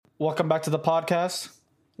welcome back to the podcast.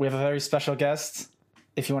 We have a very special guest.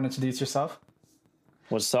 If you want to introduce yourself.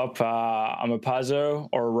 What's up? I'm Apazo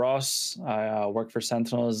or Ross. I work for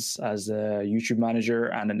Sentinels as a YouTube manager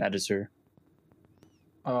and an editor.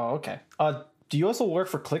 Oh, okay. Do you also work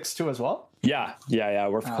for Clicks too as well? Yeah. I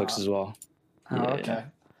work for Clicks as well. Okay.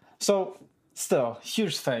 So, still,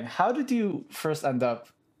 huge thing. How did you first end up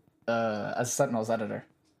as a Sentinels editor?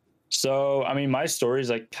 So, I mean, my story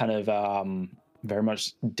is like kind of very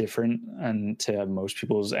much different and to most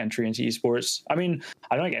people's entry into esports. I mean,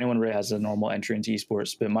 I don't think anyone really has a normal entry into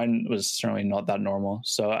esports, but mine was certainly not that normal.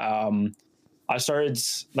 So I started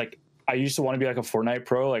I used to want to be like a Fortnite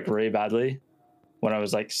pro like really badly when I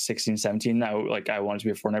was like 16, 17. I wanted to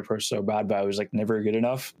be a Fortnite pro so bad, but I was like never good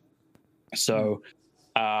enough. So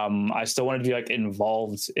I still wanted to be like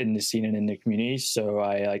involved in the scene and in the community. So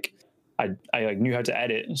I knew how to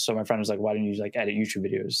edit. So my friend was like, why don't you like edit YouTube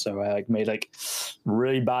videos? So I like made like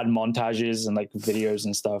really bad montages and like videos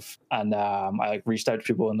and stuff. And I like reached out to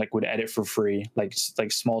people and like would edit for free, like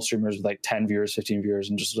small streamers with like 10 viewers, 15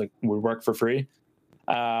 viewers, and just like would work for free.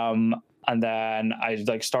 And then I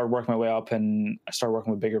like started working my way up and I started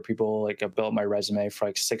working with bigger people. Like I built my resume for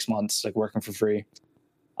like 6 months, like working for free.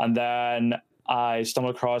 And then I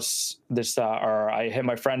stumbled across this, or I hit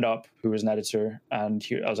my friend up who was an editor, and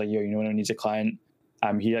I was like, "Yo, you know anyone needs a client?"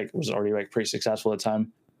 He like was already like pretty successful at the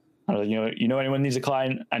time. I was like, you know anyone needs a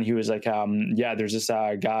client? And he was like, "Yeah, there's this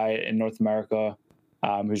guy in North America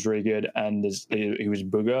who's really good, and he was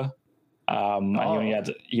Booga, and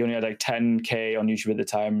he only had like 10K on YouTube at the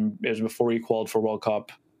time. It was before he qualified for World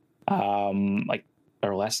Cup,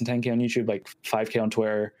 or less than 10K on YouTube, like 5K on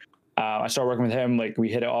Twitter." I started working with him. Like we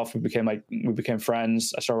hit it off. We became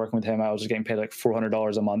friends. I started working with him. I was just getting paid like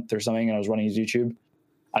 $400 a month or something, and I was running his YouTube.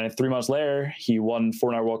 And then 3 months later, he won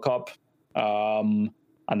Fortnite World Cup. And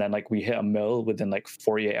then like we hit a mill within like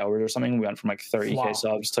 48 hours or something. We went from like 30K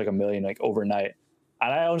subs to like 1 million like overnight.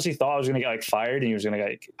 And I honestly thought I was gonna get like fired, and he was gonna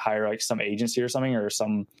like hire like some agency or something or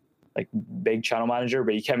some like big channel manager.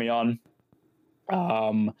 But he kept me on.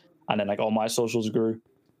 And then like all my socials grew.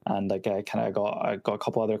 And like I got a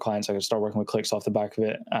couple other clients. I could start working with Clicks off the back of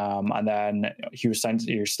it. And then he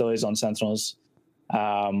still is on Sentinels.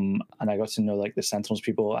 And I got to know like the Sentinels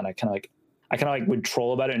people, and I kind of would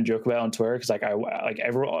troll about it and joke about it on Twitter because like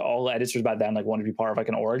all the editors back then like wanted to be part of like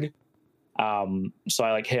an org. So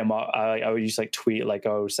I like hit him up. I would just like tweet like,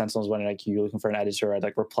 "Oh, Sentinels when like you looking for an editor?" I'd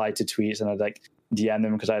like reply to tweets and I'd like DM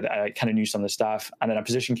them because I kind of knew some of the staff. And then a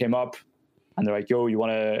position came up. And they're like, "Yo, do you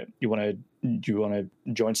want to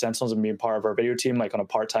join Sentinels and be a part of our video team, like on a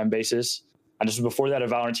part-time basis?" And this was before they had a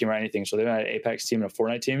Valorant team or anything. So they had an Apex team and a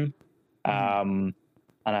Fortnite team. And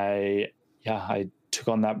I took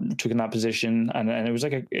in that position. And it was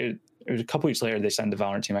like it was a couple weeks later they signed the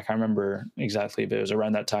Valorant team. I can't remember exactly, but it was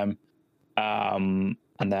around that time. And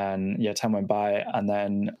then time went by, and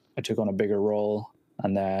then I took on a bigger role,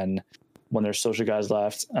 and then when their social guys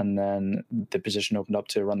left, and then the position opened up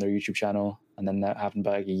to run their YouTube channel. And then that happened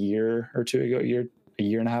by like a year or two ago, a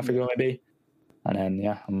year and a half ago, maybe. And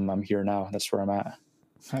then, I'm here now. That's where I'm at.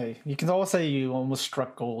 Hey, you can always say you almost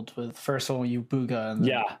struck gold with first one you Booga. And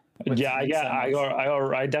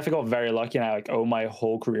I definitely got very lucky, and I like owe my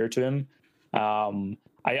whole career to him.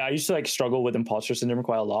 I used to like struggle with imposter syndrome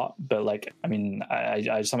quite a lot, but like, I mean,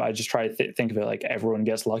 I just try to think of it like everyone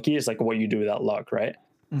gets lucky. It's like what you do with that luck, right?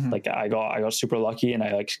 Mm-hmm. Like I got super lucky, and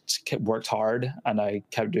I like worked hard, and I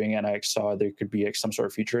kept doing it, and I saw there could be like some sort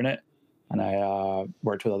of future in it, and I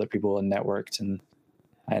worked with other people and networked, and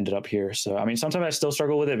I ended up here. So I mean, sometimes I still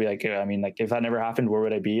struggle with it. Be like, I mean, like if that never happened, where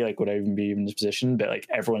would I be? Like, would I even be in this position? But like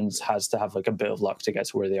everyone has to have like a bit of luck to get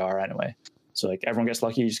to where they are anyway. So like everyone gets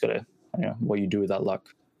lucky. You just gotta, what you do with that luck.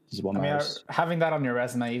 Having that on your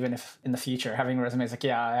resume, even if in the future having a resume is like,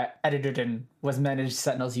 I edited and was managed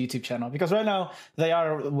Sentinel's YouTube channel, because right now they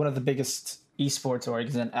are one of the biggest esports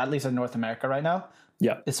orgs at least in North America right now.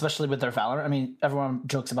 Yeah, especially with their Valorant. I mean, everyone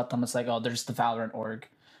jokes about them. It's like, oh, there's the Valorant org,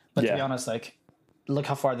 but to be honest, like, look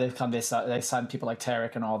how far they've come. They signed people like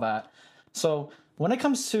Tarek and all that. So when it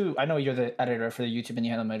comes to, I know you're the editor for the YouTube and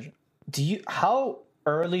you handle measure. How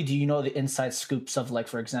early do you know the inside scoops of, like,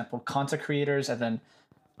 for example, content creators and then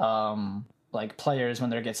like players when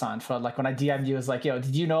they get signed? For like when I DM'd you, was like, "Yo,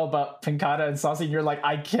 did you know about Pincata and Saucy?" And you're like,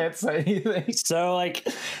 "I can't say anything." So like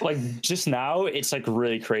just now it's like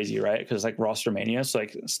really crazy, right? Because like roster mania, so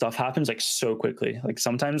like stuff happens like so quickly. Like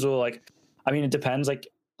sometimes we'll like, I mean, it depends. Like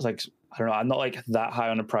I don't know. I'm not like that high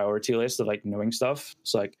on a priority list of like knowing stuff.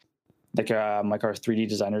 So like our 3D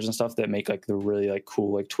designers and stuff that make like the really like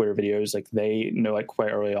cool like Twitter videos, like they know like quite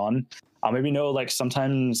early on. I'll maybe know like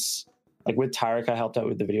sometimes. Like with Tarek, I helped out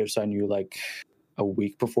with the video, so I knew like a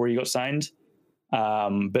week before he got signed.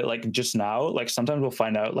 But like just now, like sometimes we'll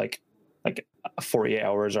find out like 48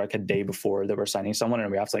 hours or like a day before that we're signing someone,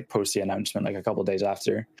 and we have to like post the announcement like a couple of days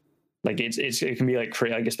after. Like it can be like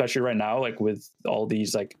crazy, like especially right now, like with all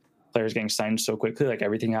these like players getting signed so quickly, like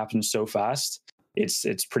everything happens so fast.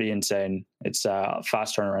 It's pretty insane. It's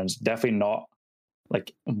fast turnarounds. Definitely not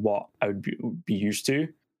like what I would be used to.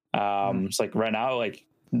 It's like right now, like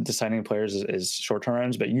deciding players is short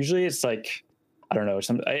turnarounds, but usually it's like, I don't know.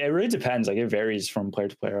 It really depends. Like it varies from player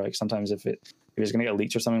to player. Like sometimes if it's gonna get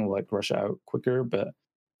leaked or something, we'll like rush out quicker. But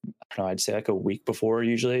I don't know. I'd say like a week before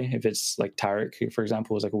usually. If it's like Tarek, for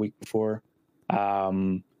example, was like a week before.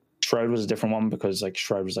 Shroud was a different one because like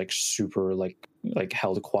Shroud was like super like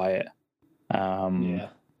held quiet. Yeah.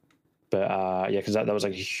 But yeah, because that was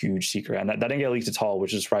like a huge secret, and that didn't get leaked at all,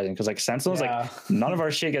 which is surprising. Because like Sentinels, like none of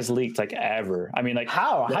our shit gets leaked like ever. I mean, like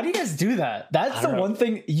how do you guys do that? That's the one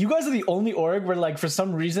thing. You guys are the only org where like for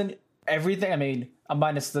some reason everything. I mean,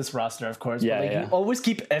 minus this roster, of course. Yeah, but like you always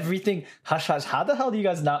keep everything hush hush. How the hell do you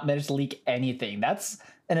guys not manage to leak anything? That's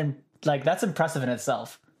that's impressive in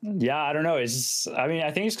itself. Yeah, I don't know. It's just, I mean,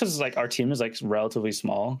 I think it's because like our team is like relatively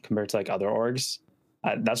small compared to like other orgs.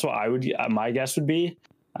 That's what I would. My guess would be.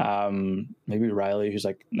 Maybe Riley, who's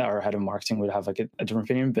like our head of marketing, would have like a different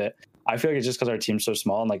opinion, but I feel like it's just because our team's so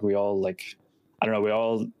small and like we all like, I don't know, we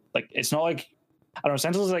all like, it's not like, I don't know,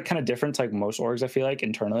 Sentinels is like kind of different to like most orgs. I feel like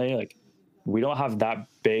internally, like we don't have that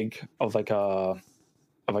big of a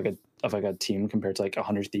team compared to like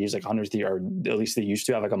 100 Thieves. Like 100 Thieves, or at least they used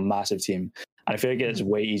to have like a massive team, and I feel like it's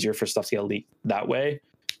way easier for stuff to get leaked that way.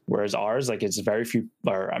 Whereas ours, like it's very few,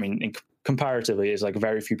 or I mean, comparatively, it's like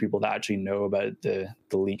very few people that actually know about the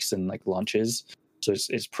leaks and like launches. So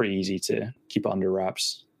it's pretty easy to keep under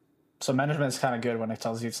wraps. So management is kind of good when it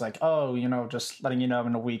tells you it's like, oh, just letting you know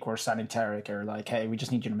in a week we're signing Tarek, or like, hey, we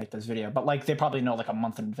just need you to make this video. But like they probably know like a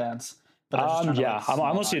month in advance. But yeah, I'm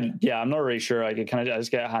honestly, I'm not really sure. Like I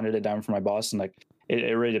just get handed it down from my boss, and like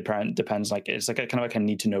it really depends. Like it's like a kind of like a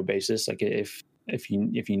need to know basis. Like if you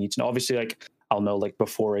need to know, obviously like I'll know like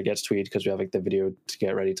before it gets tweeted because we have like the video to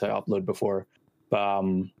get ready to upload before. But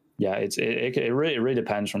yeah, it really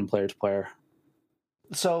depends from player to player.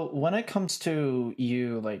 So when it comes to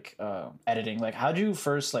you like editing, like how do you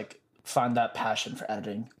first like find that passion for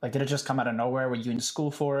editing? Like did it just come out of nowhere? Were you in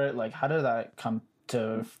school for it? Like how did that come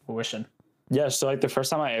to fruition? Yeah, so like the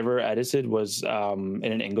first time I ever edited was in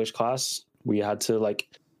an English class. We had to like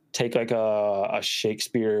take like a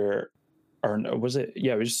Shakespeare, or was it?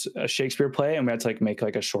 Yeah, it was a Shakespeare play, and we had to like make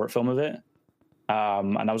like a short film of it.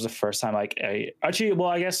 And that was the first time like I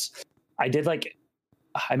guess I did like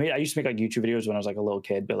I used to make like YouTube videos when I was like a little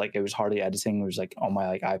kid, but like it was hardly editing. It was like on my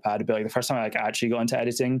like iPad. But like the first time I like actually got into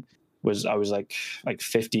editing was I was like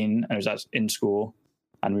 15, and it was in school,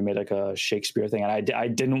 and we made like a Shakespeare thing, and I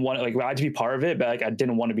didn't want like I had to be part of it, but like I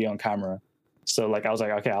didn't want to be on camera. So like I was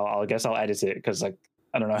like, okay, I guess I'll edit it because like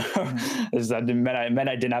I don't know, that meant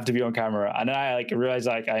I didn't have to be on camera, and then I like realized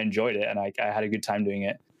like I enjoyed it and like I had a good time doing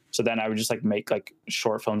it. So then I would just like make like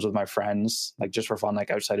short films with my friends, like just for fun,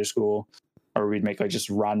 like outside of school, or we'd make like just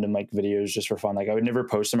random like videos just for fun. Like I would never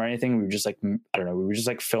post them or anything. We would just like I don't know, we would just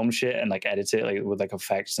like film shit and like edit it like with like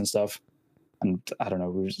effects and stuff. And I don't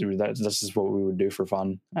know, this is what we would do for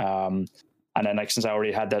fun. And then like since I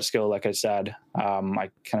already had that skill, like I said, I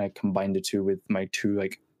kind of combined the two with my two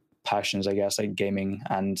like passions, I guess, like gaming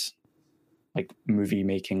and like movie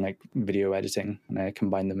making, like video editing, and I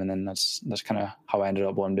combined them, and then that's kind of how I ended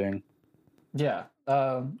up what I'm doing. Yeah.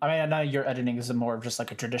 I mean, I know your editing is more of just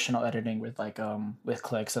like a traditional editing with like with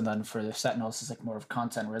clicks, and then for the Sentinels is like more of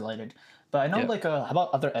content related. But I know like how about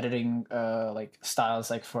other editing like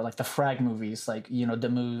styles, like for like the Frag movies, like the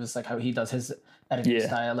moves, like how he does his editing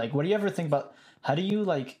style. Like what do you ever think about what do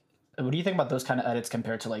you think about those kind of edits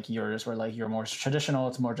compared to like yours, where like you're more traditional,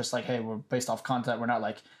 it's more just like, hey, we're based off content, we're not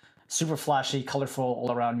like super flashy, colorful,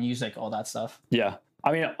 all around music, all that stuff. Yeah.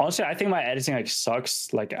 I mean, honestly, I think my editing like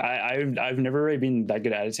sucks. Like I've never really been that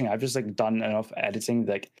good at editing. I've just like done enough editing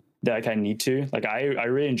like that like I need to. Like I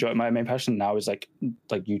really enjoy, my main passion now is like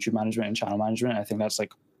YouTube management and channel management. I think that's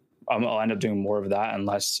like I'll end up doing more of that and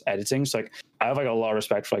less editing. So like I have like a lot of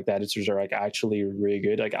respect for like the editors are like actually really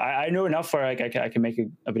good. Like I know enough where like I can make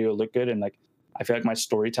a video look good, and like I feel like my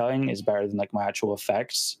storytelling is better than like my actual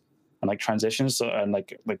effects and like transitions. So, and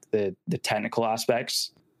like the technical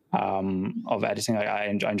aspects of editing, like I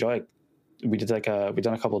enjoy. Like we've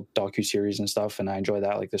done a couple docu-series and stuff, and I enjoy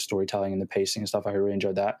that, like the storytelling and the pacing and stuff. I really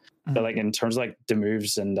enjoyed that. Mm-hmm. But like in terms of like the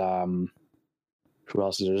moves and who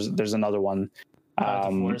else is there's another one, the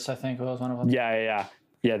Force, I think was one of them. Yeah.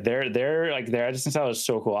 Yeah, their like their editing style is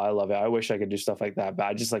so cool. I love it. I wish I could do stuff like that, but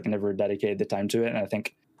I just like never dedicated the time to it. And I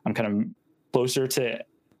think I'm kind of closer to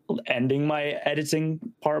ending my editing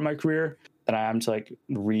part of my career than I am to like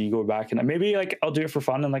go back, and maybe like I'll do it for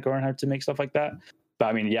fun and like learn how to make stuff like that. But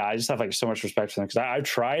I mean, yeah, I just have like so much respect for them because I've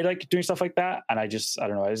tried like doing stuff like that, and I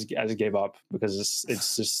don't know, I just gave up because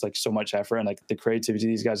it's just like so much effort, and like the creativity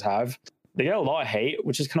these guys have, they get a lot of hate,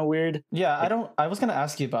 which is kind of weird. Yeah, I was gonna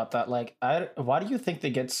ask you about that. Like, why do you think they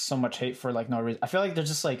get so much hate for like no reason? I feel like they're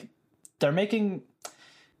just like they're making.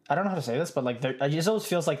 I don't know how to say this, but like it just always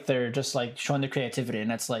feels like they're just like showing their creativity,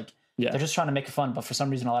 and it's like they're just trying to make it fun. But for some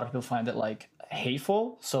reason, a lot of people find it like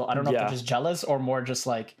hateful. So I don't know if they're just jealous or more just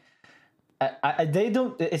like they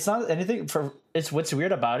don't. It's not anything for. It's what's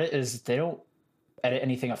weird about it is they don't edit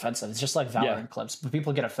anything offensive. It's just like Valorant clips, but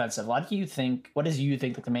people get offensive. What do you think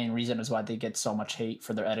like the main reason is why they get so much hate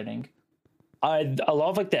for their editing? A lot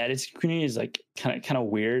of like the editing community is like kind of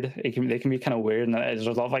weird. They can be kind of weird, and there's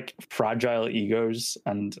a lot of like fragile egos,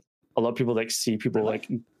 and a lot of people like see people like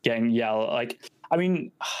getting like I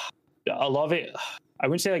mean, a lot of it. I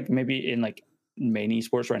wouldn't say like maybe in like main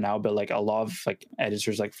esports right now, but like a lot of like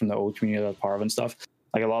editors like from the old community like Parv and stuff.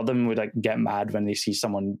 Like a lot of them would like get mad when they see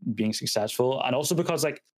someone being successful, and also because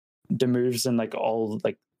like the moves and like all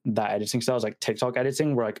like that editing styles like TikTok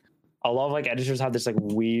editing, where like a lot of like editors have this like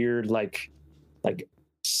weird like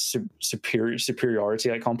superiority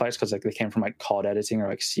like complex because like they came from like COD editing or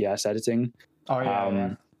like CS editing.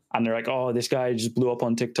 And they're like, oh, this guy just blew up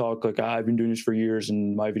on TikTok, like I've been doing this for years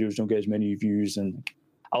and my videos don't get as many views. And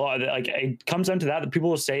a lot of it, like it comes down to that people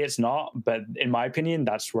will say it's not, but in my opinion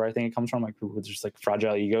that's where I think it comes from. Like people with just like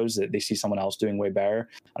fragile egos that they see someone else doing way better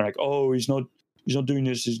and like, oh, he's not doing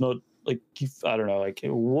this, he's not like, I don't know, like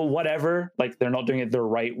whatever, like they're not doing it the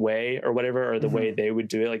right way or whatever, or the way they would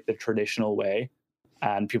do it, like the traditional way.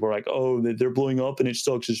 And people are like, oh, they're blowing up and it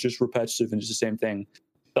sucks, it's just repetitive and it's the same thing.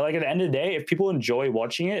 But like at the end of the day, if people enjoy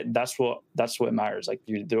watching it, that's what matters. Like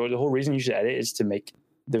the whole reason you should edit is to make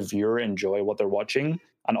the viewer enjoy what they're watching.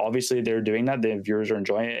 And obviously they're doing that, the viewers are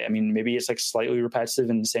enjoying it. I mean, maybe it's like slightly repetitive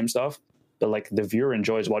and the same stuff, but like the viewer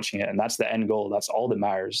enjoys watching it, and that's the end goal. That's all that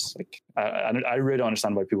matters. Like I really don't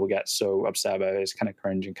understand why people get so upset about it. It's kind of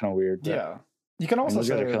cringe and kind of weird. Yeah, you can also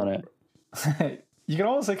say they're killing it. You can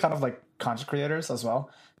also say kind of like content creators as well,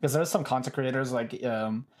 because there's some content creators like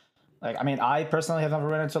I mean, I personally have never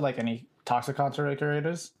run into like any toxic content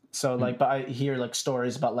creators. So like, but I hear like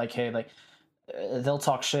stories about like, hey, like they'll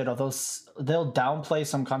talk shit or they'll downplay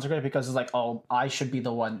some content creator because it's like, oh, I should be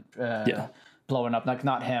the one blowing up, like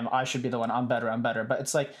not him. I should be the one. I'm better. But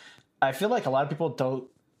it's like, I feel like a lot of people don't.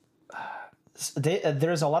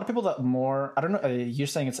 There's a lot of people that more. I don't know. You're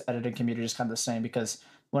saying it's editing community is kind of the same because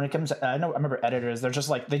when it comes to, I remember editors, they're just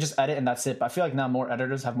like, they just edit and that's it. But I feel like now more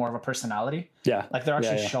editors have more of a personality. Yeah. Like they're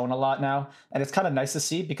actually shown a lot now. And it's kind of nice to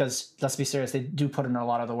see because let's be serious, they do put in a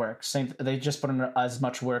lot of the work. They just put in as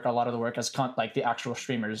much work, a lot of the work as like the actual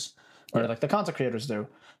streamers or like the content creators do.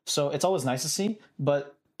 So it's always nice to see,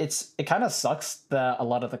 but it kind of sucks that a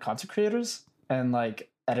lot of the content creators and like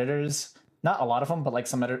editors, not a lot of them, but like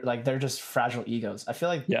some like they're just fragile egos. I feel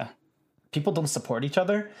like people don't support each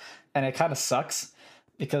other and it kind of sucks.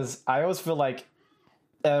 Because I always feel like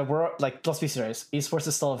we're like, let's be serious. Esports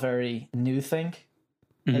is still a very new thing.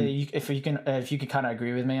 If you can kind of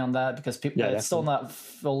agree with me on that, because people it's still not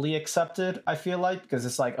fully accepted. I feel like because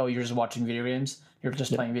it's like, oh, you're just watching video games. You're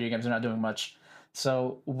just playing video games. You're not doing much.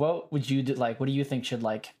 So what would you do? Like, what do you think should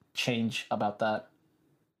like change about that?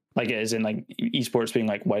 Like, as in like esports being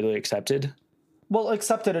like widely accepted. Well,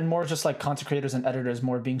 accepted and more just like content creators and editors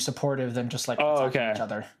more being supportive than just like attacking each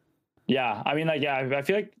other. Yeah, I mean, like, I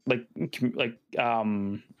feel like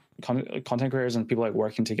content creators and people like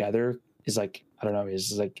working together is like, I don't know,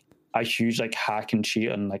 is like a huge like hack and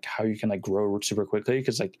cheat on like how you can like grow super quickly.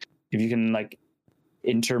 Because like if you can like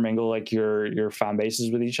intermingle like your fan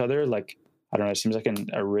bases with each other, like I don't know, it seems like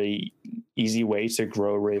a really easy way to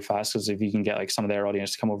grow really fast. Because if you can get like some of their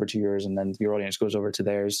audience to come over to yours and then your audience goes over to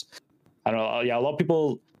theirs, I don't know. Yeah, a lot of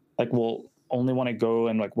people like will only want to go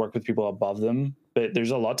and like work with people above them. But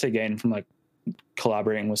there's a lot to gain from like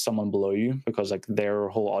collaborating with someone below you because like their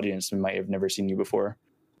whole audience might have never seen you before.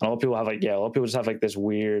 And a lot of people have like, a lot of people just have like this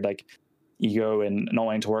weird like ego and not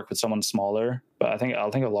wanting to work with someone smaller. But I think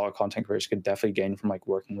a lot of content creators could definitely gain from like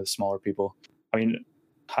working with smaller people. I mean,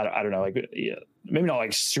 I don't know, like maybe not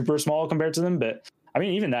like super small compared to them, but I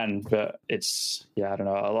mean even then. But it's I don't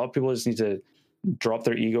know. A lot of people just need to drop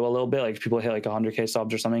their ego a little bit. Like people hit like 100K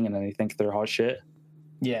subs or something, and then they think they're hot shit.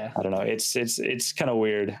 Yeah, I don't know. It's kind of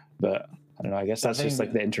weird, but I don't know. I guess that's just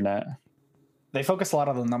like the internet. They focus a lot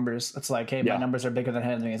on the numbers. It's like, hey, my numbers are bigger than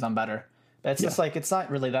his, I'm better. It's just like, it's not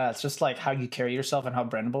really that. It's just like how you carry yourself and how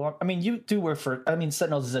brandable. I mean, you do work for, I mean,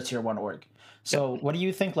 Sentinels is a tier 1 org. So what do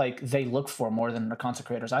you think like they look for more than the content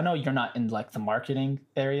creators? I know you're not in like the marketing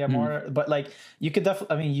area more, but like you could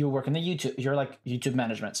definitely, I mean, you work in the YouTube, you're like YouTube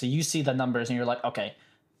management. So you see the numbers and you're like, okay,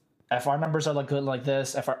 if our numbers are like good like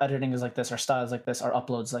this, if our editing is like this, our style is like this, our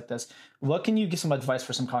uploads like this, what can you give some advice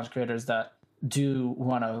for some content creators that do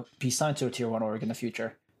want to be signed to a tier 1 org in the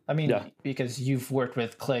future? I mean, because you've worked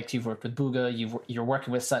with Click, you've worked with Booga, you're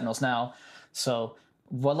working with Sentinels now. So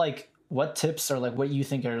what tips or like what you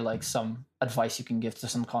think are like some advice you can give to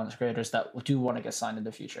some content creators that do want to get signed in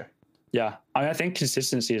the future? Yeah, I think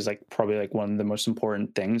consistency is like probably like one of the most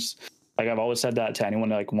important things. Like I've always said that to anyone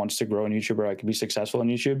that like wants to grow in YouTube or like be successful in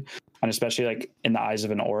YouTube, and especially like in the eyes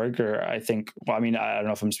of an org. Or I think, well, I mean, I don't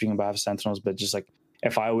know if I'm speaking on behalf of Sentinels, but just like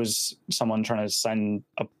if I was someone trying to sign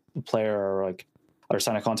a player or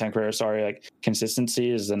sign a content creator, sorry, like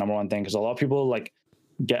consistency is the number one thing, because a lot of people like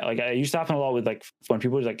get like, it used to happen a lot with like when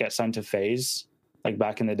people would like get signed to FaZe, like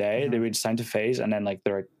back in the day, they would sign to FaZe and then like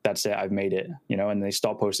they're like, that's it, I've made it, you know, and they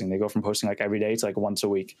stop posting. They go from posting like every day to like once a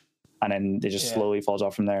week, and then they just slowly falls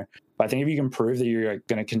off from there. But I think if you can prove that you're like,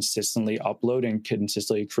 going to consistently upload and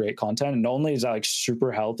consistently create content, not only is that like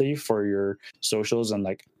super healthy for your socials and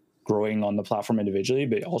like growing on the platform individually,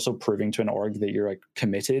 but also proving to an org that you're like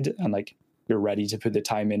committed and like you're ready to put the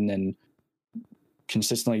time in and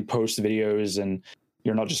consistently post videos, and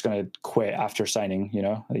you're not just going to quit after signing, you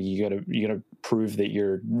know. Like you gotta prove that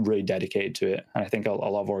you're really dedicated to it. And I think a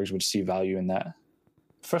lot of orgs would see value in that.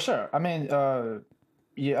 For sure. I mean, I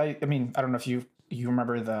mean, I don't know if you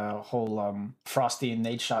remember the whole Frosty and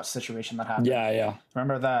Nate Shot situation that happened. Yeah.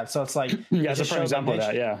 Remember that? So it's like, yeah, it's a prime example of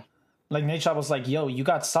that. Yeah. Like Nate Shot was like, yo, you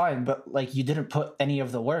got signed, but like you didn't put any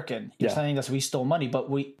of the work in. You're saying that we stole money, but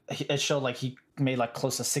it showed like he made like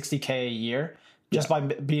close to $60K a year just by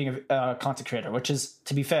being a content creator, which is,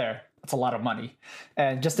 to be fair, that's a lot of money.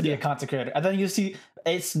 And just to be a content creator. And then you see,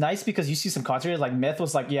 it's nice because you see some content creators like Myth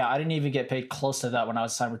was like, yeah, I didn't even get paid close to that when I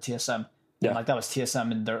was signed with TSM. Yeah. And like that was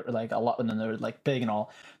TSM and they're like a lot, and then they're like big and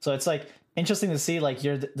all. So it's like interesting to see like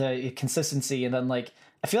the consistency. And then like,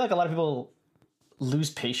 I feel like a lot of people lose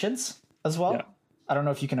patience as well. Yeah. I don't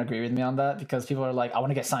know if you can agree with me on that, because people are like, I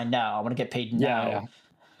want to get signed now. I want to get paid now. Yeah.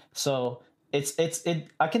 So it's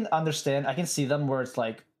I can understand. I can see them where it's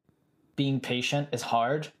like being patient is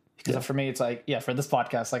hard, because for me, it's like, for this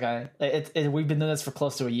podcast, like we've been doing this for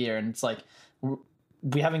close to a year, and it's like,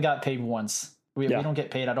 we haven't got paid once. We don't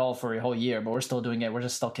get paid at all for a whole year, but we're still doing it. We're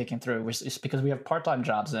just still kicking through. It's because we have part-time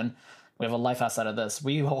jobs and we have a life outside of this.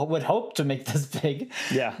 We would hope to make this big.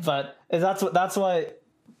 Yeah. But that's what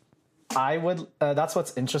I would, that's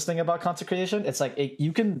what's interesting about content creation. It's like,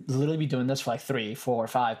 you can literally be doing this for like 3, 4,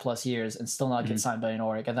 5 plus years and still not get signed by an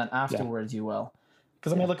org. And then afterwards you will.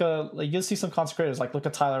 Because I mean, like you'll see some content creators, like look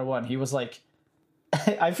at Tyler One. He was like,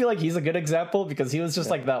 I feel like he's a good example, because he was just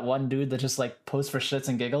like that one dude that just like posts for shits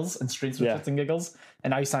and giggles and streams for shits and giggles.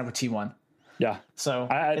 And now he's signed with T1. Yeah. So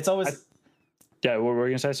it's always... what were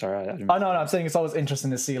you gonna say? Sorry. No, I'm saying it's always interesting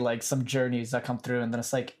to see like some journeys that come through. And then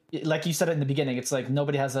it's like you said in the beginning, it's like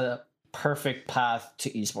nobody has a perfect path to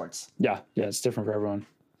esports. Yeah. It's different for everyone.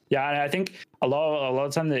 Yeah. And I think a lot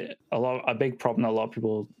of time a big problem that a lot of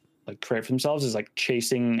people like create for themselves is like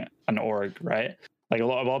chasing an org, right? Like a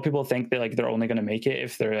lot of people think that like they're only going to make it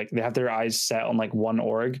if they're like, they have their eyes set on like one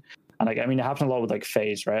org. And like, I mean, it happened a lot with like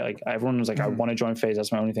FaZe, right? Like everyone was like, I want to join FaZe.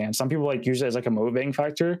 That's my only thing. And some people like use it as like a motivating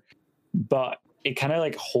factor, but it kind of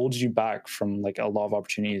like holds you back from like a lot of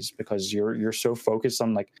opportunities, because you're so focused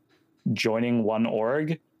on like joining one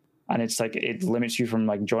org, and it's like, it limits you from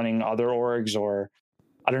like joining other orgs, or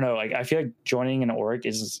I don't know. Like I feel like joining an org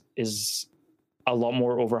is a lot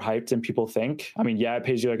more overhyped than people think. I mean, it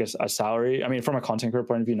pays you like a salary. I mean, from a content creator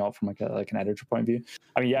point of view, not from like an editor point of view.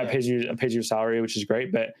 I mean, it pays you a salary, which is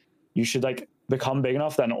great, but you should like become big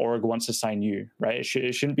enough that an org wants to sign you, right?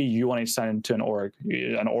 It shouldn't be you wanting to sign to an org.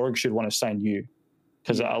 An org should want to sign you,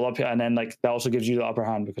 because a lot of people, and then like that also gives you the upper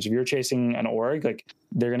hand, because if you're chasing an org, like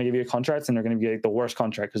they're going to give you a contract, and they're going to be like the worst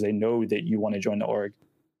contract because they know that you want to join the org.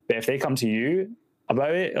 But if they come to you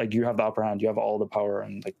about it, like you have the upper hand, you have all the power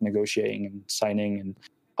and like negotiating and signing and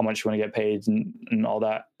how much you want to get paid and all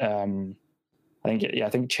that. I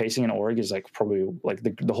think chasing an org is like probably like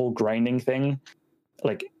the whole grinding thing,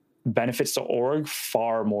 like benefits the org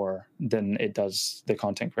far more than it does the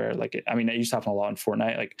content creator. Like, I mean, it used to happen a lot in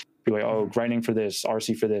Fortnite. Like people like, oh, grinding for this,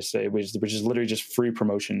 RC for this, which is literally just free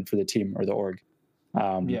promotion for the team or the org.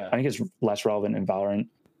 I think it's less relevant in Valorant.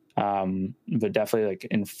 But definitely like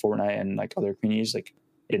in Fortnite and like other communities, like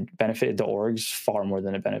it benefited the orgs far more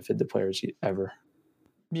than it benefited the players ever.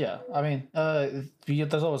 Yeah, I mean,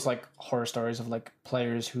 there's always like horror stories of like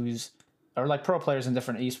players or like pro players in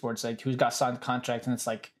different esports, like who's got signed contracts, and it's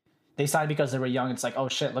like they signed because they were young. It's like, oh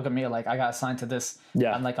shit, look at me, like I got assigned to this.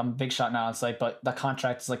 Yeah. I'm a big shot now. It's like, but the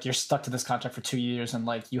contract is like you're stuck to this contract for 2 years, and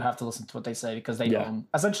like you have to listen to what they say because they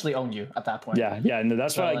essentially own you at that point. Yeah. No,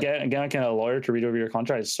 that's So, why like, again, like a lawyer to read over your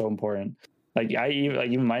contract is so important. Like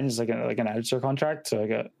even mine is like an editor contract, so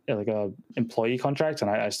like a employee contract,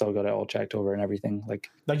 and I still got it all checked over and everything. Like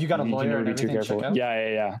you got a lawyer and everything checked out?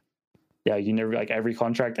 Yeah, you never, like every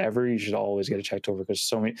contract ever, you should always get it checked over, because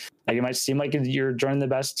so many, like it might seem like you're joining the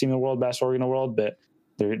best team in the world, best org in the world, but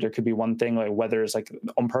there could be one thing, like whether it's like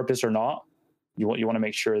on purpose or not, you want to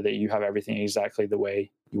make sure that you have everything exactly the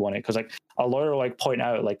way you want it. Because like a lawyer will like point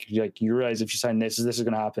out like you realize if you sign this is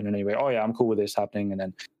going to happen, and anyway, oh yeah, I'm cool with this happening, and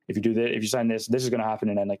then if you sign this is going to happen,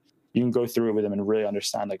 and then like you can go through it with them and really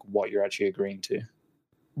understand like what you're actually agreeing to.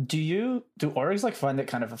 Do orgs like find it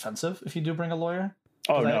kind of offensive if you do bring a lawyer?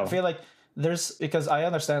 Oh no, I feel like because I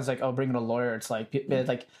understand it's like, oh, bringing a lawyer, it's like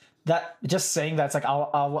that, just saying that's like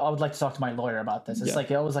I would like to talk to my lawyer about this. It's like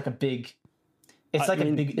it was like a big. It's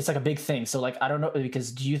like a big thing. So like I don't know,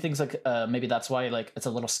 because do you think it's like maybe that's why like it's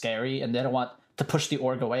a little scary and they don't want to push the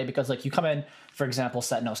org away, because like you come in, for example,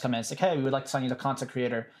 Sentinels come in, it's like, hey, we would like to sign you the content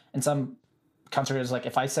creator, and some content creators like,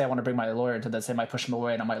 if I say I want to bring my lawyer into this, they might push him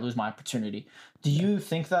away and I might lose my opportunity. Do you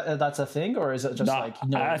think that that's a thing, or is it just I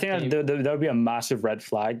think that would be a massive red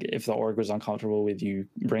flag if the org was uncomfortable with you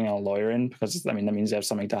bringing a lawyer in, because I mean that means they have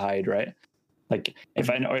something to hide, right? Like if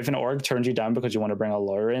an org turns you down because you want to bring a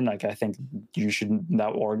lawyer in, like I think you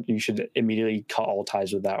should immediately cut all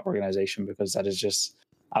ties with that organization, because that is just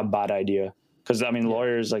a bad idea. Because I mean,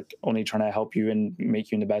 lawyers like only trying to help you and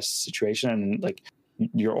make you in the best situation, and like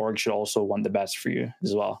your org should also want the best for you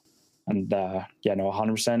as well. And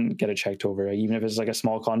 100% get it checked over. Like, even if it's like a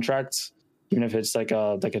small contract, even if it's like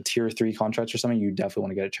a tier 3 contract or something, you definitely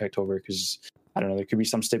want to get it checked over, because I don't know, there could be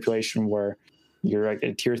some stipulation where you're like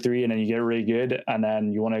a tier 3 and then you get really good, and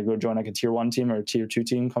then you want to go join like a tier 1 team or a tier 2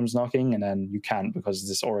 team comes knocking, and then you can't because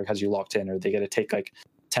this org has you locked in, or they get to take like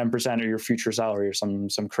 10% of your future salary or some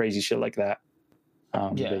crazy shit like that.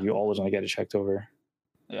 That you always want to get it checked over.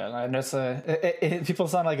 Yeah, and it's people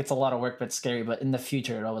sound like it's a lot of work but scary, but in the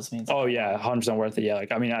future it always means. Oh yeah, 100% worth it. Yeah,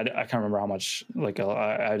 like I mean, I can't remember how much. Like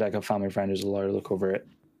I had like a family friend who's a lawyer look over it.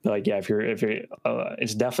 But like if you're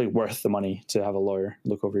it's definitely worth the money to have a lawyer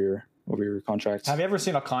look over your contracts. Have you ever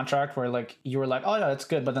seen a contract where like you were like, oh yeah, it's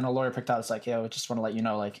good, but then a lawyer picked out, it's like, yeah, we just want to let you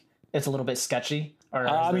know, like it's a little bit sketchy? Or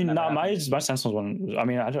I mean, not my Sentinels one. I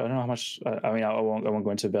mean, I don't know how much. I mean, I won't go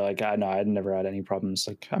into it, but like I'd never had any problems.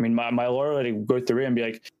 Like I mean, my lawyer would go through it and be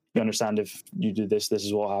like, you understand if you do this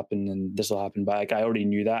is what happened and this will happen. But like I already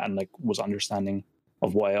knew that and like was understanding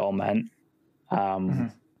of what it all meant.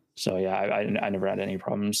 So yeah, I never had any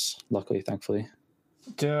problems. Luckily, thankfully.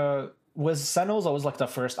 Was Sentinels always like the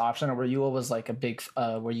first option, or were you always like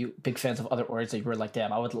were you big fans of other orgs that you were like,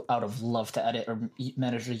 damn, I would have loved to edit or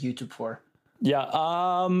manage the YouTube for? Yeah.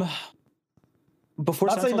 Before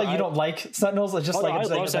not saying that you don't like Sentinels, it's just I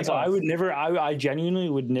love Sentinels. I would never. I genuinely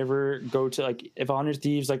would never go to like if 100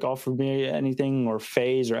 Thieves like offered me anything, or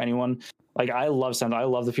FaZe or anyone. Like I love Sentinels. I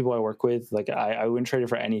love the people I work with. Like I wouldn't trade it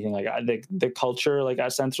for anything. Like the culture like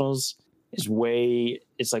at Sentinels is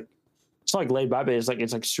it's like it's not like laid back, but it's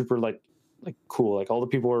like super like cool. Like all the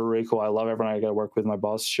people are really cool. I love everyone I get to work with. My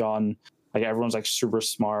boss Sean, like everyone's like super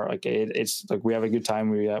smart. Like it's like we have a good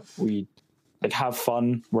time. We like have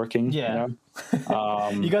fun working. Yeah. You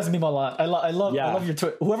know? You guys meme a lot. I love your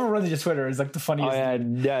Twitter. Whoever runs your Twitter is like the funniest.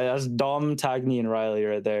 Oh yeah, that's Dom, Tagney, and Riley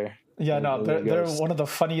right there. Yeah, no, they're one of the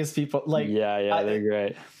funniest people. Like they're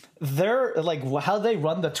great. They're like how they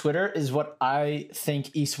run the Twitter is what I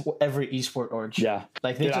think every esport org. Yeah,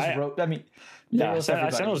 like they wrote. I mean,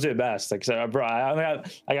 Sentinels do it best. Like, so, bro,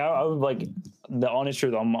 I would like the honest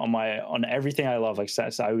truth on everything I love. Like, so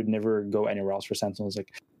I would never go anywhere else for Sentinels.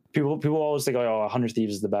 Like, people always think, oh, 100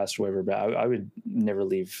 Thieves is the best, or whatever. But I would never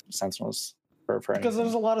leave Sentinels for because anything.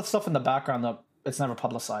 There's a lot of stuff in the background that it's never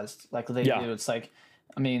publicized. Like they do. It's like,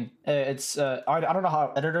 I mean, it's I don't know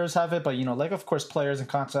how editors have it, but you know, like of course, players and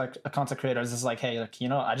content creators is like, hey, like you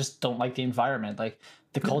know, I just don't like the environment, like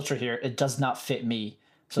the culture here. It does not fit me.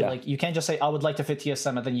 So like you can't just say I would like to fit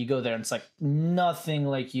TSM and then you go there and it's like nothing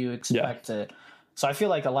like you expected. So I feel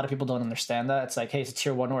like a lot of people don't understand that. It's like, hey, it's a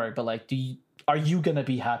tier 1 org, but like, are you gonna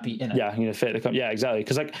be happy in it? Yeah, you're gonna fit. Yeah, exactly.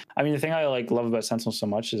 Because like, I mean, the thing I like love about Sentinel so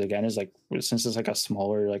much is like since it's like a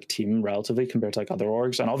smaller like team relatively compared to like other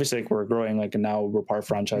orgs, and obviously like we're growing, like and now we're part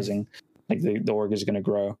franchising, like the org is gonna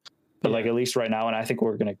grow. But like at least right now, and I think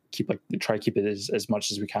we're gonna try to keep it as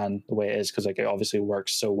much as we can the way it is, because like it obviously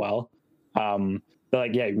works so well. But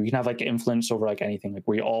like, yeah, we can have like influence over like anything. Like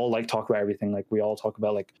we all like talk about everything. Like we all talk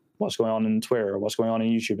about like what's going on in Twitter or what's going on in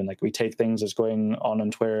YouTube, and like we take things that's going on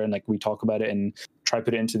Twitter and like we talk about it and try to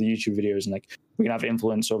put it into the YouTube videos, and like we can have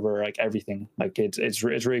influence over like everything. Like it's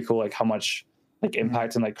really cool like how much like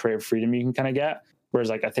impact and like creative freedom you can kind of get. Whereas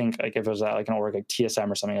like I think like if it was at like an org like TSM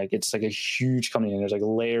or something, like it's like a huge company and there's like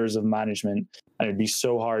layers of management, and it'd be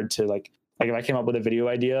so hard to like if I came up with a video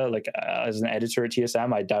idea like as an editor at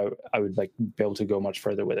TSM, I doubt I would like be able to go much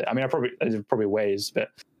further with it. I mean, there's probably ways, but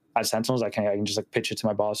at Sentinels, I can just like pitch it to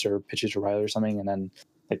my boss or pitch it to Riley or something, and then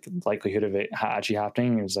like the likelihood of it actually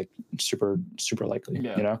happening is like super likely.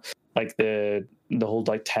 Yeah. You know, like the whole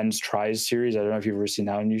like tens tries series. I don't know if you've ever seen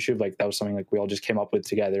that on YouTube. Like that was something like we all just came up with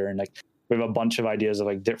together, and like we have a bunch of ideas of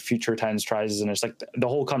like future tens tries, and it's like the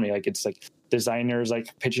whole company, like it's like designers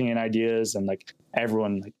like pitching in ideas, and like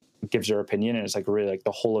everyone like gives their opinion, and it's like really like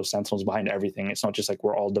the whole of Sentinels behind everything. It's not just like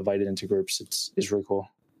we're all divided into groups. It's really cool.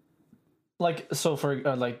 Like, so for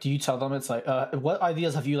like, do you tell them it's like what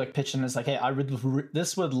ideas have you like pitched in? It's like, hey, I would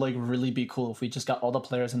this would like really be cool if we just got all the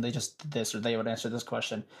players and they just did this, or they would answer this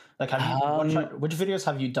question. Like, have you which videos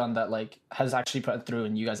have you done that like has actually put through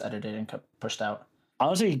and you guys edited and pushed out?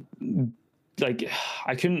 Honestly, like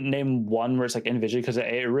I couldn't name one where it's like individually, because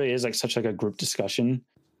it really is like such like a group discussion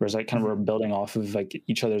where it's like kind of we're building off of like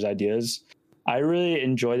each other's ideas. I really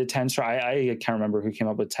enjoy the 10 try. I can't remember who came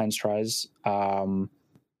up with 10 tries.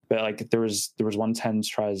 But like there was one 10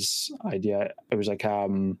 tries idea. It was like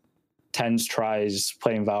 10 tries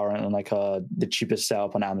playing Valorant on like the cheapest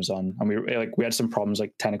setup on Amazon, and we had some problems,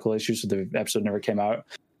 like technical issues, so the episode never came out.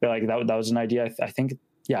 But like that was an idea. I think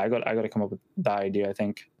I got to come up with that idea, I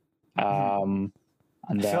think. And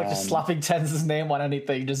I feel like just slapping Tens' name on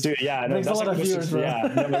anything just makes a lot of viewers, bro.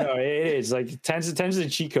 Yeah, no, it is like Tens is a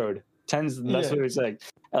cheat code. That's what it's like.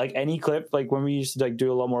 Like any clip, like when we used to like do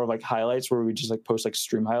a lot more of like highlights where we just like post like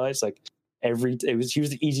stream highlights, like he was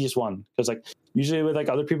the easiest one, because like usually with like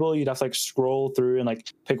other people you'd have to like scroll through and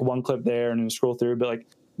like pick one clip there and then scroll through. But like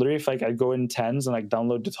literally if like I go in Tens and like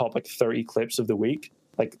download the top like 30 clips of the week,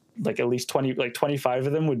 like at least 25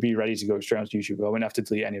 of them would be ready to go straight onto YouTube. I wouldn't have to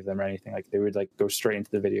delete any of them or anything. Like they would like go straight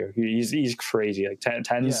into the video. He's crazy. Like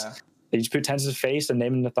Tens, they just put Tens' face and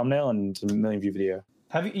name in the thumbnail and it's a 1 million view video.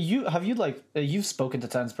 Have you like you've spoken to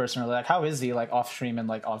Tens personally? Like how is he like off stream and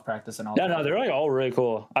like off practice and all? Yeah, no, they're like all really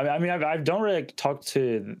cool. I mean, I don't really like, talk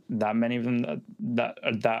to that many of them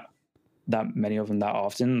that many of them that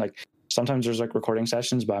often. Like sometimes there's like recording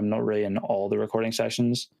sessions, but I'm not really in all the recording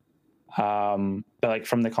sessions. But like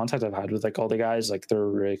from the contact I've had with like all the guys, like they're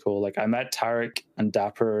really cool. Like I met Tarek and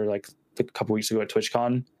Dapper like a couple weeks ago at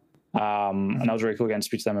TwitchCon, and that was really cool getting to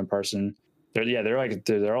speak to them in person.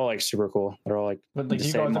 They're all like super cool. They're all like, but like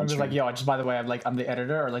you go with them just like, yo, just by the way, I'm the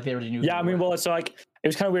editor, or like they already knew. Yeah, I mean, well, so like it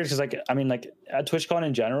was kind of weird because like I mean, like at TwitchCon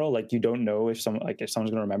in general, like you don't know if someone's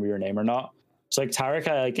gonna remember your name or not. So like Tarek,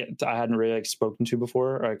 I hadn't really like spoken to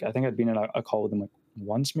before. Like I think I'd been in a call with him like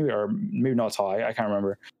once maybe, or maybe not at all. I can't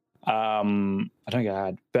remember. I don't think I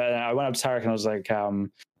had, but I went up to Tarek and I was like,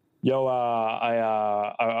 yo,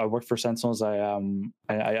 I work for Sentinels. I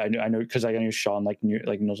know, because I knew Sean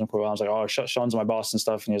knows him quite well. I was like, oh, Sean's my boss and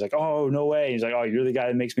stuff, and he's like, oh, no way. He's like, oh, you're the guy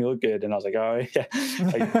that makes me look good, and I was like, oh yeah,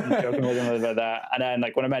 like joking with him about that. And then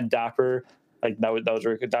like when I met Dapper, like that was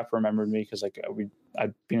really good. Dapper remembered me because like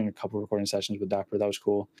I'd been in a couple of recording sessions with Dapper. That was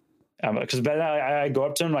cool. Because then I go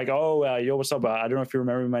up to him like, oh, yo, what's up? I don't know if you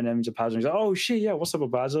remember me. My name is Apazo. He's like, oh shit, yeah, what's up,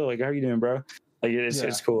 Apazo? Like, how are you doing, bro? Like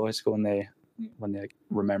it's cool. It's cool when they like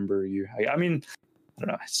remember you. I mean, I don't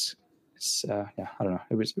know. It's yeah, I don't know.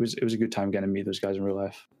 It was a good time getting to meet those guys in real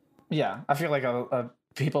life. Yeah, I feel like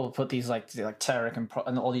people put these like Tarek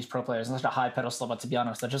and all these pro players on such a high pedestal, but to be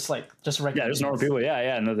honest, they're just regular. Yeah, there's normal people.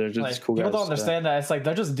 Yeah, no, they're just like, cool people guys. Don't understand that. It's like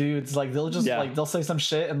they're just dudes. Like they'll just like they'll say some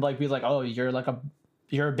shit and like be like, oh,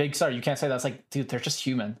 you're a big star. You can't say that. It's like, dude, they're just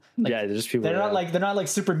human. Like, yeah, they're just people. They're not like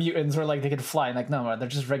super mutants or like they can fly. Like no, they're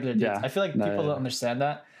just regular dudes. I feel like people don't understand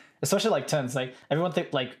that. Especially like Tens, like everyone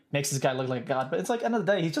makes this guy look like a god, but it's like end of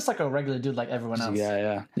the day, he's just like a regular dude like everyone else.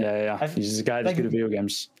 Yeah. He's just a guy that's good at video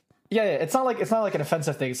games. Yeah. It's not like an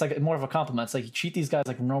offensive thing. It's like more of a compliment. It's like you treat these guys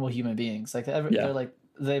like normal human beings. Like they're like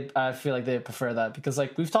I feel like they prefer that because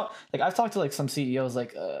like I've talked to like some CEOs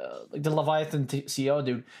like the Leviathan CEO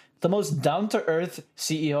dude, the most down to earth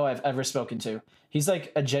CEO I've ever spoken to. He's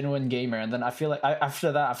like a genuine gamer, and then I feel like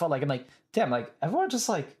after that I felt like I'm like damn, like everyone just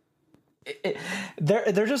like.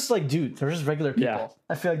 They're just like dude. They're just regular people. Yeah.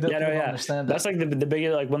 I feel like people don't understand that. That's like the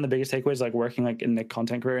biggest like one of the biggest takeaways like working like in the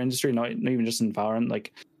content creator industry, not even just in Valorant,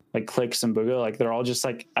 like Clicks and Booga, like they're all just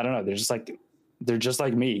like I don't know. They're just like they're just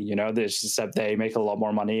like me, you know, except they make a lot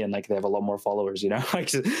more money and like they have a lot more followers, you know. Like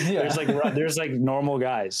there's like normal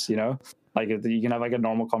guys, you know, like you can have like a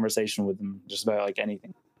normal conversation with them just about like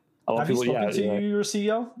anything. A lot Have of people, you spoken to your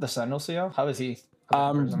CEO, the Sentinel CEO? How is he?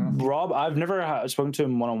 Rob, I've never spoken to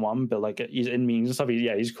him one-on-one, but like he's in meetings and stuff.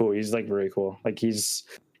 He's cool. He's like very cool. Like he's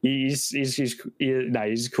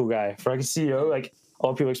a cool guy for like a CEO. Like a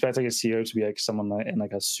lot of people expect like a CEO to be like someone like in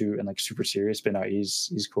like a suit and like super serious, but no,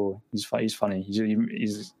 he's cool. He's funny. He's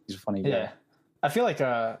a funny guy. Yeah, I feel like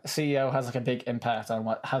a CEO has like a big impact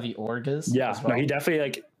on how the org is. Yeah, as well. No, he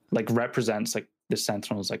definitely like represents like the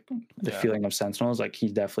Sentinels, like the feeling of Sentinels. Like he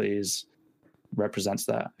definitely represents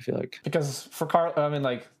that. I feel like because for I mean,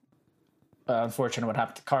 like, unfortunate what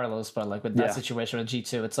happened to Carlos, but like with that situation with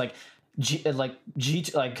G2, it's like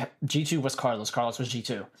G2 was Carlos was G2.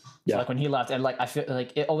 So like when he left, and like I feel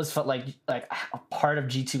like it always felt like a part of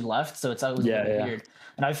G2 left, so it's always really weird.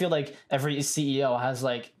 And I feel like every CEO has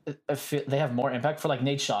like they have more impact. For like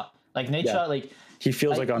Nate Shaw, like he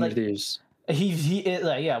feels like 100 Thieves. He is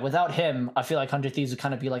like, without him, I feel like 100 Thieves would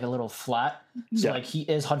kind of be like a little flat. So like he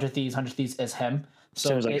is 100 Thieves is him. So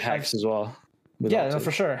seems like Hex as well. Yeah,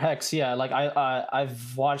 for sure. Hex, yeah. Like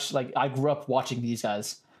I've watched, like I grew up watching these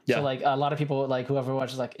guys. Yeah. So like a lot of people, like whoever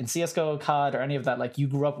watches like in CS:GO, COD, or any of that, like you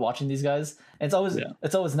grew up watching these guys. And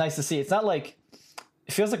it's always nice to see. It's not like,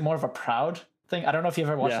 it feels like more of a proud thing. I don't know if you've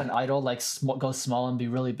ever watched an idol like go small and be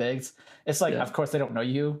really big. It's like, of course they don't know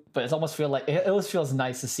you, but it almost it always feels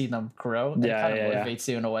nice to see them grow. It kind of motivates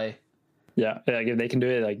you in a way. Yeah, like if they can do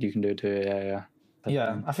it, like you can do it too.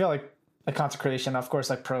 Yeah, I feel like a consecration, of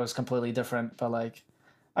course, like pro is completely different, but like,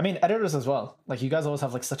 I mean, editors as well. Like you guys always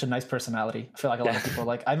have like such a nice personality. I feel like a lot of people,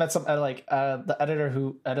 like I met some the editor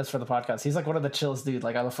who edits for the podcast. He's like one of the chillest dude.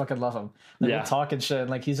 Like I fucking love him. Like, we talk and shit. And,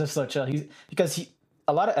 like he's just so chill.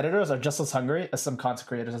 A lot of editors are just as hungry as some content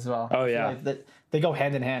creators as well. Oh yeah, like they go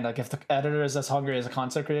hand in hand. Like if the editor is as hungry as a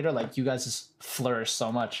content creator, like you guys just flourish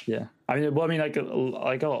so much. Yeah, I mean, like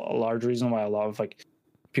a large reason why a lot of like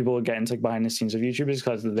people get into like behind the scenes of YouTube is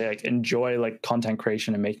because they like enjoy like content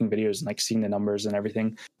creation and making videos and like seeing the numbers and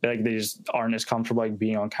everything. They just aren't as comfortable like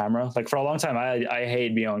being on camera. Like for a long time, I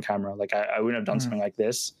hate being on camera. Like I wouldn't have done something like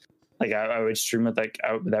this. Like I would stream with like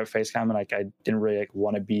without face cam, and like I didn't really like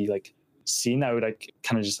want to be like seen. I would like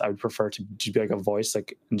kind of I would prefer to just be like a voice,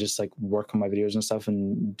 like, and just like work on my videos and stuff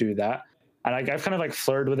and do that. And like I've kind of like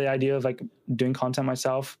flirted with the idea of like doing content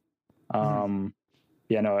myself.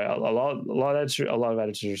 Yeah, no, a lot of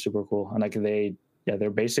editors are super cool, and like they're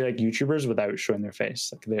basically like YouTubers without showing their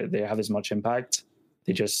face. Like they have as much impact.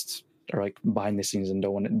 They just are like behind the scenes and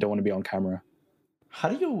don't want to be on camera. How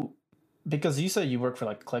do you? Because you said you work for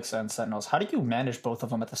like Clicks and Sentinels. How do you manage both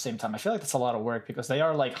of them at the same time? I feel like that's a lot of work because they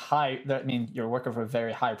are like high. I mean, you're working for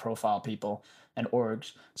very high profile people and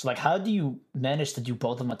orgs. So like, how do you manage to do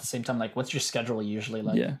both of them at the same time? Like, what's your schedule usually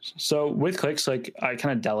like? Yeah. So with Clicks, like I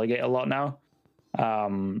kind of delegate a lot now.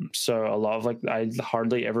 So a lot of like I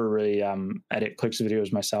hardly ever really edit Clicks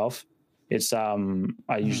videos myself. It's I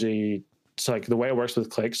usually, so like the way it works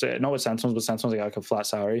with Clicks, not with Sentinels, but Sentinels I got like a flat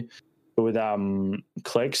salary. But with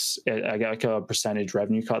Clicks, I get like a percentage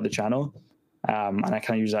revenue cut of the channel, and I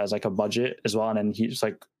kind of use that as like a budget as well. And then he's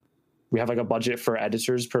like, we have like a budget for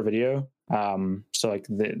editors per video. So like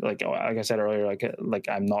like I said earlier, like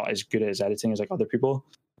I'm not as good at editing as like other people.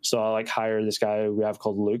 So I like hire this guy we have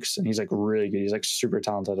called Luke's, and he's like really good. He's like super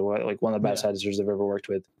talented, like one of the best editors I've ever worked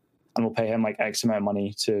with. And we'll pay him like X amount of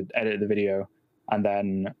money to edit the video. And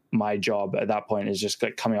then my job at that point is just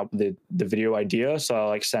like coming up with the video idea. So I'll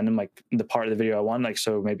like send him like the part of the video I want. Like,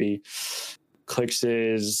 so maybe Clicks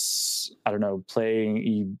is, I don't know,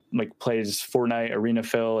 he like plays Fortnite arena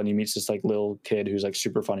fill, and he meets this like little kid who's like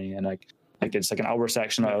super funny. And like it's like an hour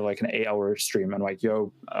section of like an 8-hour stream. And like,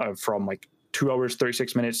 from like 2 hours,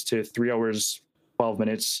 36 minutes to 3 hours, 12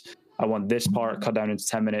 minutes. I want this part cut down into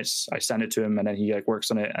 10 minutes. I send it to him, and then he like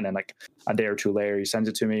works on it. And then like a day or two later, he sends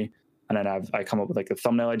it to me. And then I come up with like the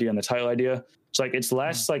thumbnail idea and the title idea. So like it's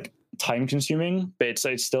less like time consuming, but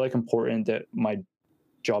it's still like important that my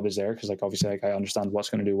job is there, because like obviously like I understand what's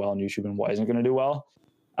going to do well on YouTube and what isn't going to do well.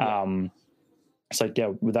 It's like,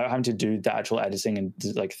 without having to do the actual editing and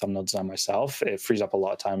like thumbnail design myself, it frees up a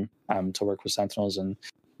lot of time to work with Sentinels and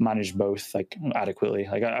manage both like adequately.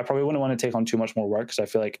 Like I probably wouldn't want to take on too much more work, because I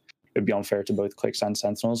feel like it would be unfair to both Clicks and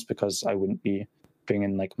Sentinels, because I wouldn't be putting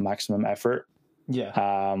in like maximum effort.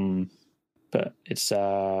 But it's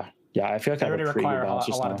I feel like I already require a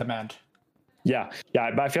lot of demand.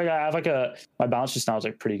 But I feel like I have like my balance just now is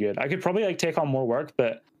like pretty good. I could probably like take on more work,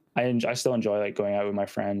 but I still enjoy like going out with my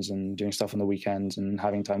friends and doing stuff on the weekends and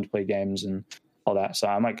having time to play games and all that. So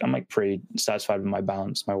I'm like pretty satisfied with my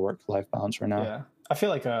balance, my work-life balance right now. Yeah, I feel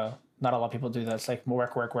like not a lot of people do that. It's like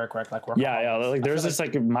work, work, work, work, like work. Yeah. Like there's this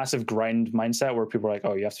like massive grind mindset where people are like,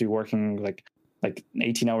 oh, you have to be working like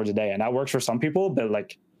 18 hours a day, and that works for some people, but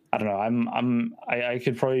like I don't know, I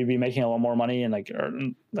could probably be making a lot more money and like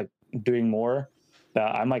doing more. But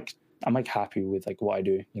I'm like happy with like what I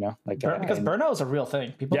do, you know, like because burnout is a real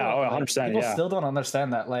thing. People, yeah, 100%. People still don't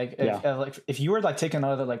understand that. Like, if you were like taking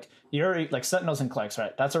another, like you're already, like Sentinels and clicks,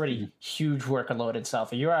 right? That's already huge workload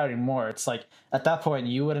itself. If you're adding more, it's like at that point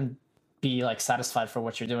you wouldn't be like satisfied for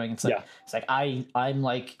what you're doing. It's like it's like I'm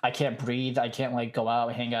like I can't breathe. I can't like go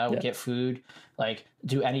out, hang out, get food, like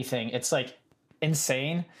do anything. It's like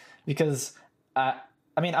insane because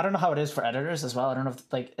I mean, I don't know how it is for editors as well. I don't know if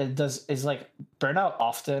like is like burnout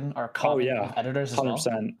often or common with editors as 100%.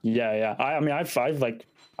 Well. Yeah. I mean, I've like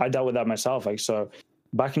I dealt with that myself. Like so,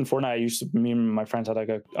 back in Fortnite, me and my friends had like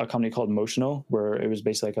a company called Motional, where it was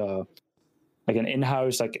basically like an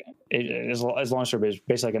in-house like as long as it's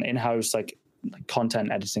basically like an in-house like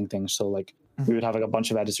content editing thing. So like we would have like a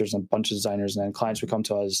bunch of editors and a bunch of designers, and then clients would come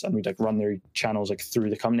to us and we'd like run their channels like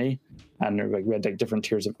through the company, and like we had like different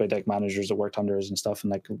tiers of like managers that worked under us and stuff,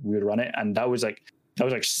 and like we would run it, and that was like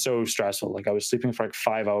so stressful. Like I was sleeping for like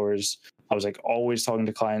 5 hours. I was like always talking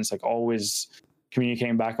to clients, like always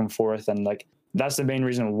communicating back and forth, and like that's the main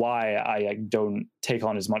reason why I like don't take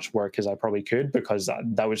on as much work as I probably could, because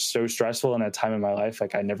that was so stressful in a time in my life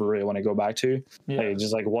like I never really want to go back to. Like, it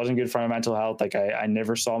just like wasn't good for my mental health. Like I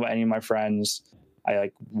never saw any of my friends. I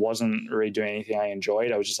like wasn't really doing anything I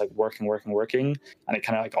enjoyed. I was just like working, and it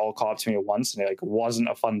kind of like all caught up to me at once, and it like wasn't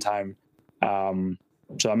a fun time.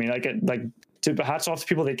 So I mean, hats off to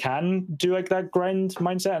people that can do like that grind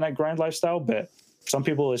mindset and that grind lifestyle, but for some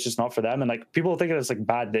people it's just not for them, and like people think that it's like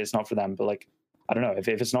bad that it's not for them, but like I don't know, if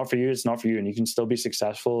it's not for you, it's not for you, and you can still be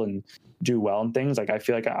successful and do well in things. Like I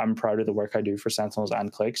feel like I'm proud of the work I do for Sentinels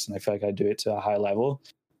and Clicks, and I feel like I do it to a high level,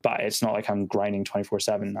 but it's not like I'm grinding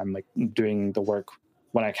 24/7. I'm like doing the work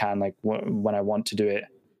when I can, like when I want to do it,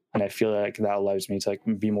 and I feel like that allows me to like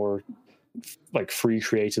be more like free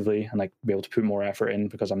creatively and like be able to put more effort in,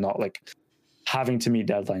 because I'm not like having to meet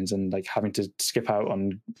deadlines and like having to skip out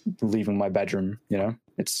on leaving my bedroom, you know.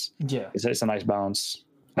 It's a nice balance,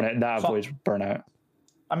 and that avoids burnout.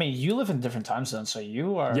 I mean, you live in different time zones, so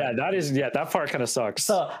you are. Yeah, that part kind of sucks.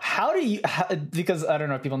 So how do you? Because I don't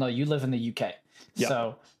know if people know you live in the UK. Yeah.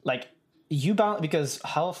 So like you balance, because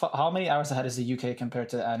how many hours ahead is the UK compared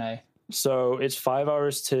to NA? So it's 5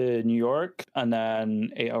 hours to New York and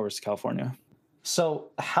then 8 hours to California. So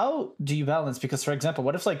how do you balance? Because for example,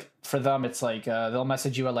 what if like for them it's like they'll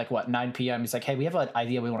message you at like 9 p.m. It's like, hey, we have an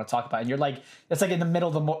idea we want to talk about, and you're like, it's like in the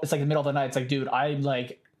middle of it's like the middle of the night. It's like, dude, I'm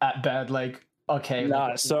like at bed, like okay.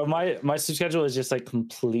 Nah, so my schedule is just like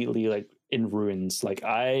completely like in ruins. Like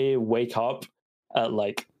I wake up at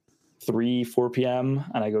like 3-4 p.m.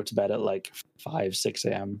 and I go to bed at like 5-6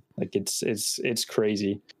 a.m. Like it's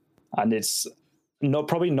crazy, and it's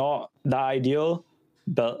probably not that ideal.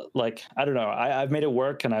 But like I don't know, I've made it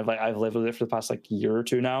work, and I've lived with it for the past like year or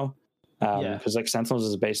two now, because like Sentinels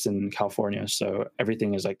is based in California, so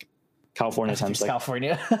everything is like California time. Like,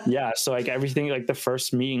 California. Yeah, so like everything, like the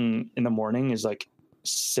first meeting in the morning is like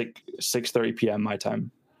 6:30 p.m. my time,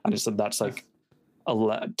 and that's like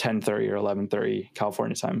 10:30 or 11:30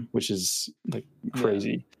 California time, which is like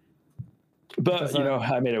crazy. But you know,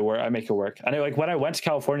 I made it work. I make it work. And like when I went to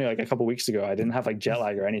California like a couple weeks ago, I didn't have like jet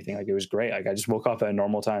lag or anything. Like it was great. Like I just woke up at a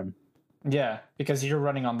normal time. Yeah, because you're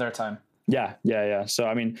running on their time. Yeah. So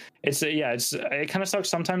I mean, it kind of sucks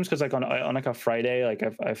sometimes, because like on like a Friday, like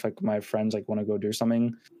if like my friends like want to go do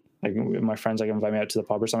something, like my friends like invite me out to the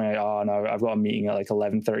pub or something, like, oh no, I've got a meeting at like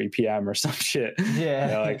 11:30 p.m. or some shit. Yeah,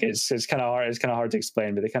 you know, like it's kind of hard. It's kind of hard to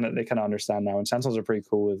explain, but they kind of understand now. And Sentinels are pretty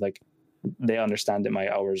cool with like, they understand that my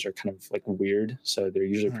hours are kind of like weird, so they're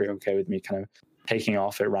usually pretty okay with me kind of taking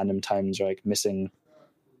off at random times, or like missing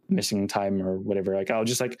time or whatever. Like I'll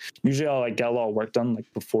like get a lot of work done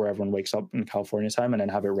like before everyone wakes up in California time, and then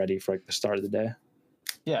have it ready for like the start of the day.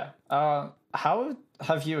 Yeah. How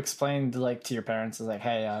have you explained like to your parents, is like,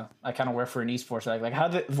 hey, I kind of work for an esports,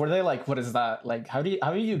 like were they like, what is that? Like how do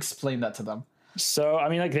you explain that to them? So I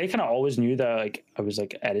mean, like they kind of always knew that like I was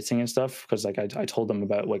like editing and stuff, because like I told them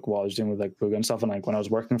about like what I was doing with like Booga and stuff, and like when I was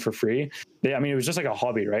working for free, I mean it was just like a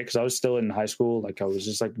hobby, right? Because I was still in high school, like I was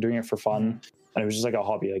just like doing it for fun, and it was just like a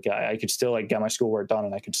hobby. Like I could still like get my schoolwork done,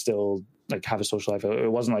 and I could still like have a social life. It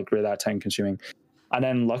wasn't like really that time consuming. And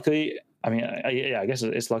then luckily, I mean, I guess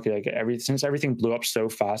it's lucky. Like since everything blew up so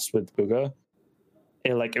fast with Booga,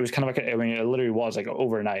 it was kind of like, I mean, it literally was like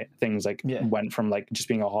overnight. Things like went from like just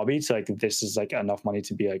being a hobby to like, this is like enough money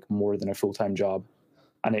to be like more than a full-time job.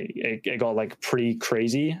 And it got like pretty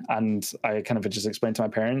crazy. And I kind of just explained to my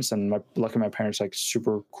parents, and luckily my parents like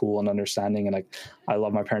super cool and understanding. And like, I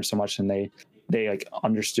love my parents so much, and they like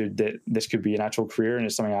understood that this could be an actual career and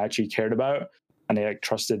it's something I actually cared about. And they like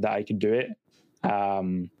trusted that I could do it.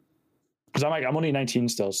 Cause I'm only 19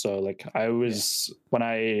 still. So like I was, when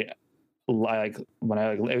I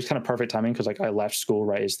it was kind of perfect timing. Cause like I left school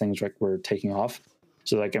right as things like were taking off.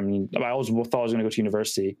 So like, I mean, I always thought I was going to go to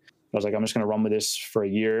university. I was like, I'm just going to run with this for a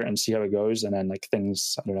year and see how it goes. And then like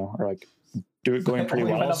things, I don't know, are like going pretty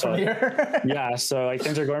well. So yeah, so like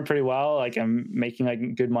things are going pretty well. Like I'm making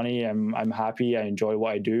like good money. I'm happy. I enjoy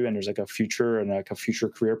what I do. And there's like a future and like a future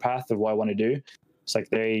career path of what I want to do. It's like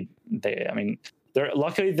I mean,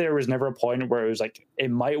 luckily there was never a point where it was like, it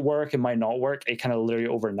might work, it might not work. It kind of literally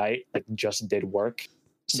overnight, like just did work.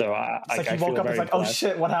 So it's like you woke up, it's like, blessed. Oh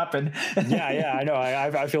shit, what happened? yeah, I know.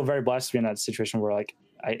 I feel very blessed to be in that situation where like,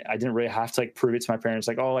 I didn't really have to like prove it to my parents.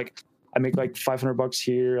 Like, oh, like I make like $500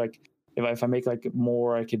 here. Like if I make like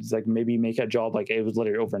more, I could like maybe make a job. Like it was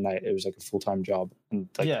literally overnight. It was like a full-time job. And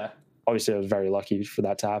like, obviously I was very lucky for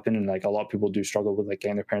that to happen. And like a lot of people do struggle with like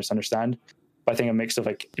getting their parents to understand. But I think a mix of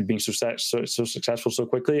like being so successful so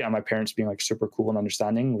quickly and my parents being like super cool and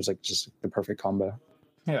understanding was like just the perfect combo.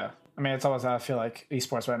 Yeah. I mean, it's always how I feel like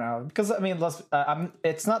esports right now, because I mean,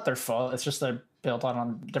 it's not their fault. It's just they're built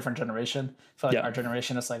on a different generation. I feel like our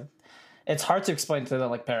generation is like, it's hard to explain to the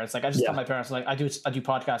like parents. Like I just tell my parents like I do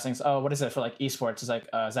podcasting. So, oh, what is it for like esports? It's like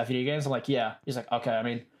is that video games? I'm like, yeah. He's like, okay. I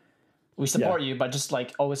mean, we support you, but just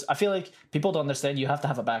like always, I feel like people don't understand. You have to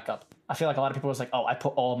have a backup. I feel like a lot of people was like, oh, I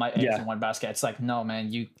put all my eggs in one basket. It's like, no,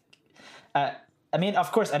 man, you. I mean,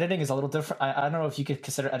 of course, editing is a little different. I don't know if you could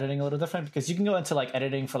consider editing a little different, because you can go into like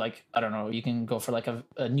editing for like, I don't know, you can go for like a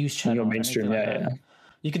news channel. Mainstream,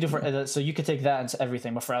 You could do so you could take that into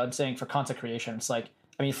everything. But I'm saying for content creation, it's like,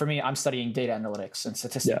 I mean, for me, I'm studying data analytics and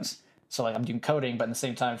statistics. So like I'm doing coding, but at the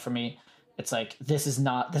same time, for me, it's like this is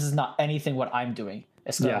not anything what I'm doing.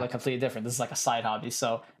 It's like completely different. This is like a side hobby.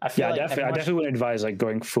 So I feel like I definitely would advise like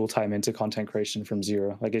going full time into content creation from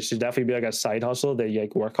zero. Like it should definitely be like a side hustle that you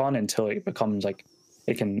like work on until it becomes like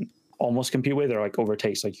it can almost compete with or like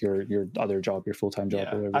overtakes like your other job, your full-time job.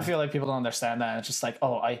 Or whatever. I feel like people don't understand that. It's just like,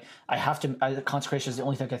 oh, I have to. Content creation is the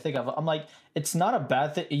only thing I think of. I'm like, it's not a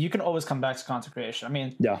bad thing. You can always come back to content creation. I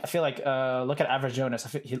mean, I feel like look at Average Jonas.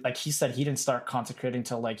 He said he didn't start content creating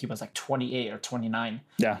till like he was like 28 or 29.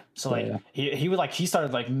 Yeah. So like he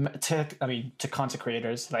started like to content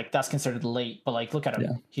creators, like that's considered late. But like look at him.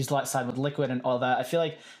 Yeah. He's signed with Liquid and all that. I feel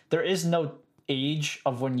like there is no age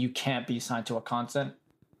of when you can't be signed to a content.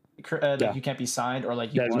 Like you can't be signed, or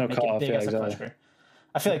like you want to make it big as a career.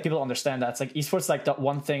 I feel like people don't understand that. It's like esports, like the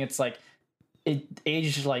one thing. It's like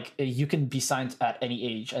age, like you can be signed at any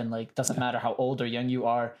age, and like doesn't matter how old or young you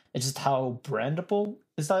are. It's just how brandable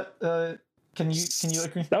is that. Can you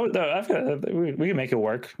agree? We can make it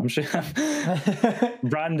work. I'm sure.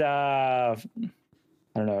 Brand. I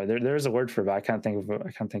don't know. There's a word for it, but I can't think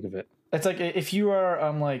of it. It's like if you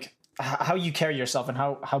are like how you carry yourself and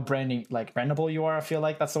how brandable you are. I feel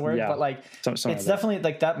like that's the word. But like it's definitely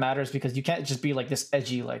like that matters, because you can't just be like this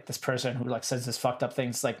edgy, like this person who like says this fucked up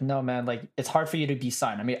things. Like, no, man, like it's hard for you to be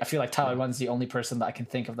signed. I mean, I feel like Tyler One's the only person that I can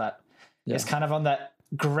think of that is kind of on that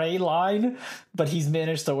gray line, but he's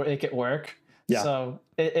managed to make it work. Yeah. So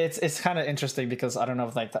it's kind of interesting, because I don't know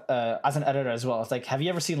if like as an editor as well, it's like, have you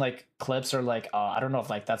ever seen like clips or like I don't know if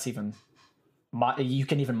like that's even you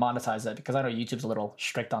can even monetize it, because I know YouTube's a little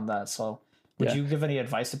strict on that. So would you give any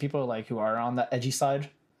advice to people like who are on that edgy side?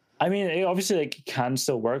 I mean, it obviously like can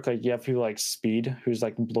still work. Like you have people like Speed, who's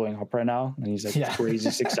like blowing up right now, and he's like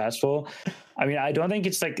crazy successful. I mean, I don't think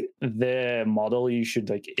it's like the model you should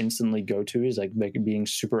like instantly go to is like being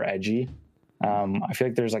super edgy. I feel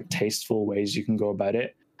like there's like tasteful ways you can go about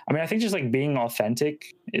it. I mean, I think just like being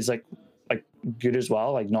authentic is like good as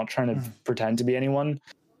well. Like not trying to pretend to be anyone.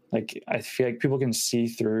 Like I feel like people can see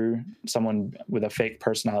through someone with a fake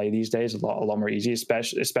personality these days a lot more easy,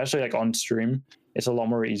 especially like on stream. It's a lot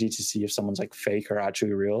more easy to see if someone's like fake or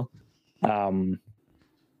actually real. But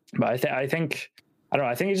I think I don't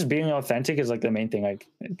know. I think just being authentic is like the main thing. Like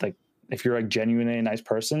if you're like genuinely a nice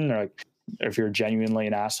person, or like if you're genuinely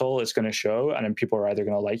an asshole, it's going to show, and then people are either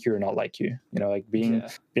going to like you or not like you. You know, like being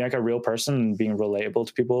like a real person and being relatable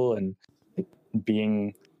to people, and like,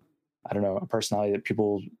 being, I don't know, a personality that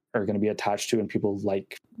people are going to be attached to and people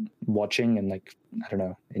like watching and like, I don't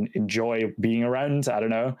know, enjoy being around. I don't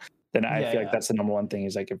know. Then I feel like that's the number one thing,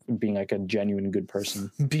 is like being like a genuine good person.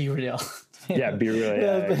 Be real. Be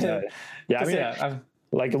real. Exactly. I mean,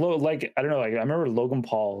 like I don't know, like I remember Logan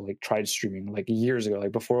Paul like tried streaming like years ago,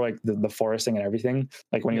 like before like the foresting and everything,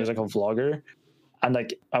 like when he was like a vlogger. And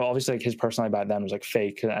like obviously like his personality back then was like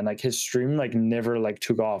fake, and like his stream like never like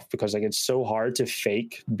took off because like it's so hard to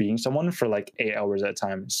fake being someone for like 8 hours at a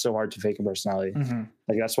time. It's so hard to fake a personality.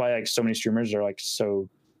 Like that's why like so many streamers are like so,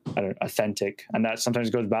 I don't know, authentic, and that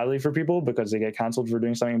sometimes goes badly for people because they get canceled for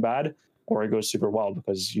doing something bad, or it goes super well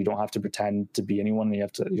because you don't have to pretend to be anyone. You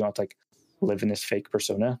don't have to like live in this fake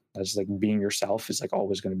persona. That's like being yourself is like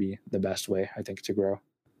always going to be the best way, I think, to grow.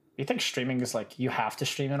 You think streaming is like you have to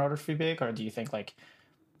stream in order to be big, or do you think like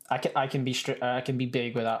I can be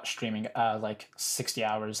big without streaming like 60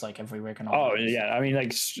 hours like every week and all? Oh yeah, I mean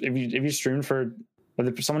like if you stream for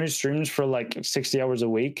someone who streams for like 60 hours a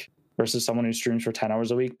week versus someone who streams for 10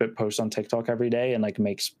 hours a week but posts on TikTok every day and like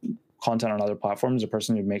makes content on other platforms, the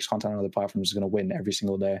person who makes content on other platforms is going to win every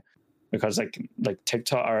single day, because like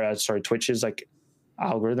TikTok or Twitch's like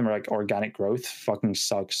algorithm or like organic growth fucking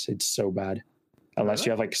sucks. It's so bad. Unless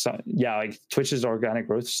you have like like Twitch's organic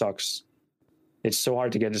growth sucks. It's so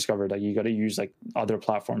hard to get discovered. Like you got to use like other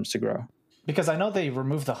platforms to grow. Because I know they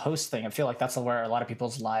removed the host thing. I feel like that's where a lot of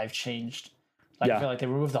people's live changed. Like I feel like they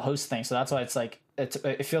removed the host thing, so that's why it's like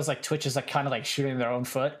it feels like Twitch is like kind of like shooting their own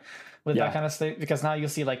foot with that kind of thing. Because now you'll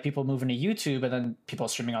see like people moving to YouTube and then people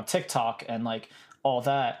streaming on TikTok and like all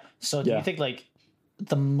that. So do you think like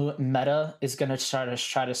the meta is going to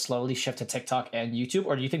try to slowly shift to TikTok and YouTube,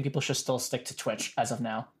 or do you think people should still stick to Twitch as of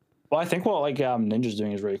now? Well, I think what like Ninja's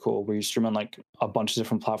doing is really cool, where you stream on like a bunch of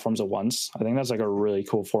different platforms at once. I think that's like a really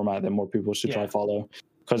cool format that more people should try to follow,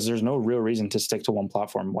 because there's no real reason to stick to one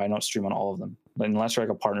platform. Why not stream on all of them? Unless you're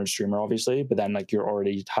like a partnered streamer, obviously, but then like you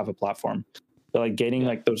already have a platform. But like gaining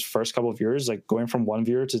like those first couple of viewers, like going from 1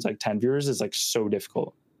 viewer to like 10 viewers is like so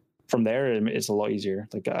difficult. From there, it's a lot easier.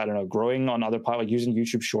 Like, I don't know, growing on other platforms, like using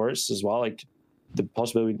YouTube Shorts as well. Like the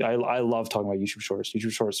possibility, I love talking about YouTube Shorts.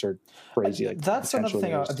 YouTube Shorts are crazy. Like that's another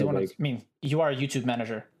thing I do want to. I mean, you are a YouTube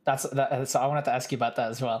manager. So I wanted to ask you about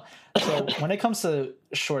that as well. So when it comes to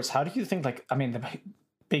Shorts, how do you think? Like, I mean, the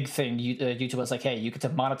big thing YouTube was like, hey, you get to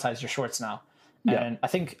monetize your Shorts now. And I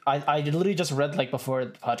think I literally just read like before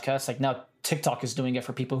the podcast, like now TikTok is doing it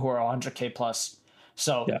for people who are 100K plus.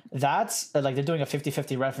 So that's like they're doing a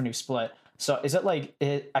 50-50 revenue split. So is it like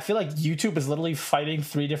I feel like YouTube is literally fighting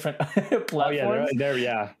 3 different platforms. Oh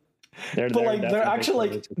yeah, they're actually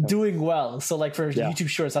like doing well. So like for YouTube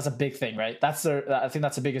Shorts, that's a big thing, right? I think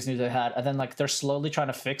that's the biggest news they had. And then like they're slowly trying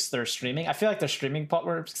to fix their streaming. I feel like their streaming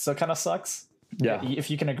platform still kind of sucks. Yeah, if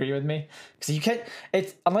you can agree with me, because you can't.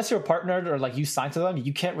 It's unless you're partnered or like you signed to them,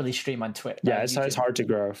 you can't really stream on Twitch. Yeah, it's hard to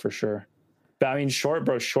grow for sure. But I mean,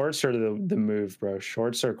 shorts are the move, bro.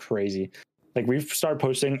 Shorts are crazy. Like we've started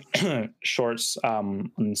posting shorts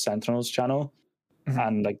on Sentinels channel,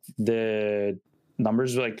 and like the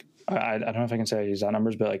numbers, like I don't know if I can say exact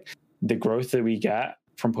numbers, but like the growth that we get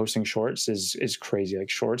from posting shorts is crazy. Like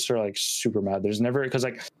shorts are like super mad. There's never, because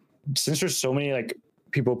like since there's so many like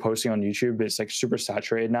people posting on YouTube, it's like super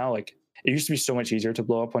saturated now. Like it used to be so much easier to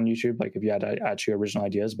blow up on YouTube, like if you had actually original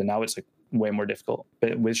ideas, but now it's like way more difficult.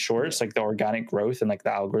 But with shorts, like the organic growth and like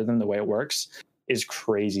the algorithm, the way it works is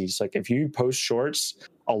crazy. So like if you post shorts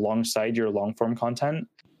alongside your long form content,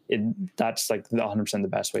 that's like the 100% the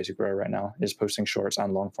best way to grow right now, is posting shorts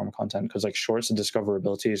and long form content, because like shorts and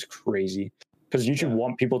discoverability is crazy, because YouTube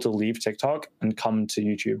want people to leave TikTok and come to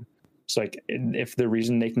YouTube. So like if the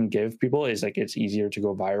reason they can give people is like it's easier to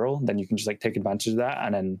go viral, then you can just like take advantage of that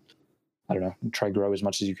and then I don't know, try grow as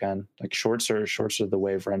much as you can. Like shorts are the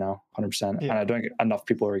wave right now, 100%. And I don't think enough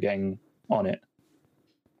people are getting on it.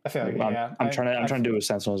 I feel like I'm trying to do it with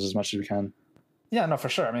Sentinels as much as we can. Yeah, no, for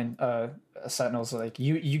sure. I mean, Sentinels, like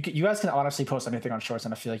you guys can honestly post anything on shorts,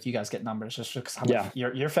 and I feel like you guys get numbers just because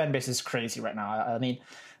your fan base is crazy right now. I mean,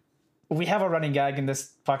 we have a running gag in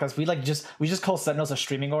this podcast. We just call Sentinels a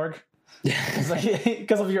streaming org. Yeah,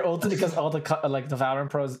 because of your old, because all the like the Valorant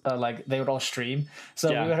pros like they would all stream, so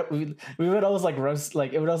we would always like roast,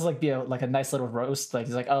 like it would always like be a nice little roast, like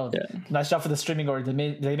it's like, oh, nice job for the streaming org, they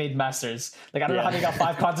made masters. Like I don't know how they got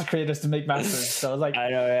 5 content creators to make masters, so like I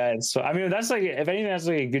know, so I mean that's like, if anything, that's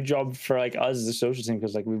like a good job for like us as a social team,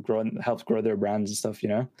 because like we've helped grow their brands and stuff, you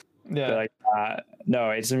know. But, like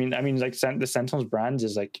no, it's I mean like the Sentinels brand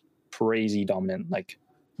is like crazy dominant. Like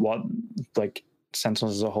what like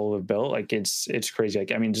Sentinels as a whole have built, like it's crazy.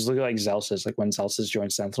 Like I mean, just look at like Zelsis. Like when Zelsis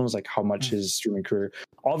joined Sentinels, like how much his streaming career,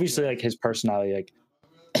 obviously like his personality, like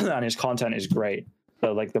and his content is great,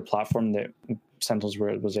 but like the platform that Sentinels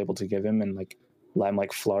was able to give him and like let him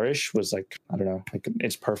like flourish was like, I don't know, like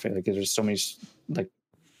it's perfect. Like there's so many, like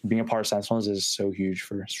being a part of Sentinels is so huge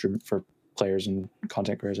for players and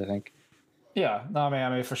content creators, I think. Yeah, no, I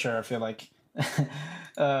mean, for sure. I feel like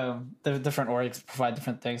the different orgs provide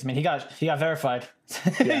different things. I mean, he got verified.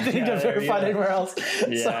 Yeah, He didn't get verified anywhere else.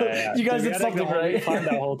 Yeah, So you guys did something right. We found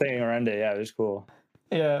that whole thing around it. Yeah, it was cool.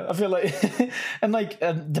 Yeah, I feel like, and like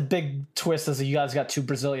the big twist is that you guys got 2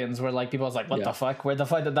 Brazilians, where like people was like, "What the fuck? Where the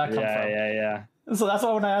fuck did that come from?" Yeah. So that's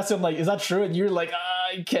why when I asked him, like, "Is that true?" and you're like,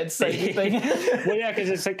 "I can't say anything." Well, yeah, because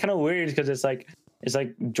it's like kind of weird because it's like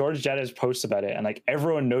George Jettis posts about it and like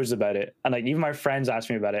everyone knows about it, and like even my friends ask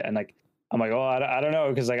me about it, and like I'm like, oh, I don't know,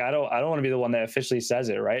 because like I don't want to be the one that officially says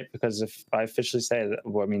it, right? Because if I officially say it,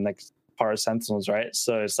 well, I mean, like part of Sentinels, right?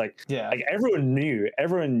 So it's like, like everyone knew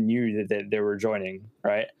that they were joining,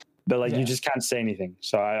 right? But like you just can't say anything.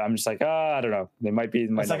 So I'm just like, I don't know. They might be.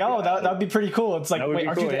 It's like, oh, that would be pretty cool. It's like, wait,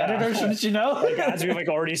 aren't you the editor? Shouldn't you know? Like as we've like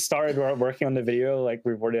already started working on the video, like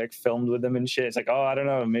we've already like filmed with them and shit. It's like, oh, I don't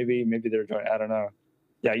know. Maybe they're joining. I don't know.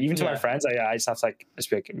 Yeah, even to my friends, I just have to like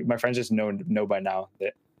speak. My friends just know by now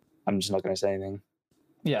that I'm just not going to say anything.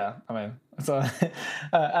 Yeah, I mean, so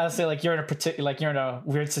honestly, like you're in a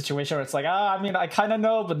weird situation where it's like, I mean, I kind of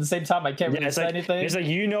know, but at the same time, I can't really say anything. It's like,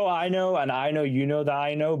 I know, and I know that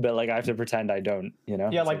I know, but like I have to pretend I don't, you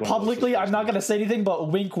know? Yeah, like publicly, I'm not gonna say anything, but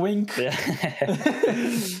wink, wink. Yeah,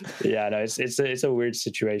 yeah, no, it's a weird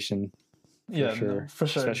situation. Yeah, sure. No, for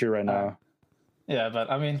sure, especially right now. Yeah,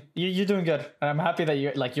 but I mean, you're doing good, and I'm happy that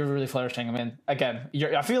you're really flourishing. I mean, again,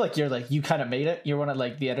 I feel like you kind of made it. You're one of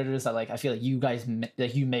like the editors that like I feel like you guys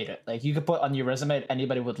like you made it. Like you could put on your resume,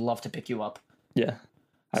 anybody would love to pick you up. Yeah.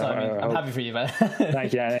 So I mean, I'm happy for you, man.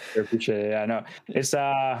 Thank you. I appreciate it. Yeah, no, it's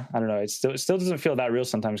I don't know. It still doesn't feel that real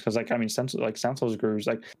sometimes because like I mean, Sentinels grew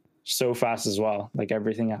like so fast as well. Like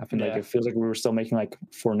everything happened. Like it feels like we were still making like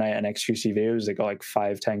Fortnite and XQC videos that got like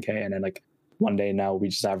 5-10K, and then like one day now we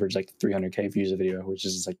just average like 300K views a video, which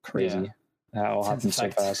is like crazy. Yeah. That all happens so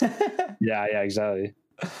fast. Yeah, exactly.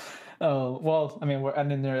 Oh, well, I mean, we're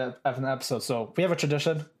ending there of an episode, so we have a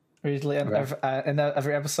tradition. We usually end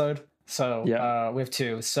every episode. So we have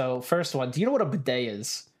 2. So first one, do you know what a bidet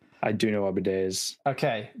is? I do know what a bidet is.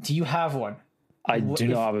 Okay. Do you have one? I do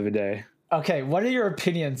not have a bidet. Okay. What are your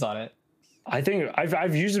opinions on it? I think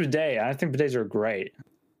I've used a bidet, and I think bidets are great.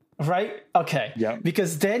 Right? Okay. Yeah.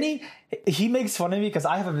 Because Danny, he makes fun of me because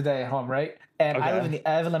I have a bidet at home, right? And I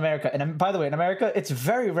live in America. And by the way, in America, it's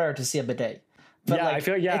very rare to see a bidet. But yeah, like, I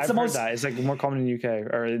feel like, I've heard that. It's like more common in the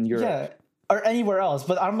UK or in Europe. Yeah. Or anywhere else.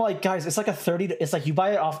 But I'm like, guys, it's like it's like you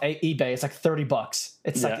buy it off eBay. It's like $30.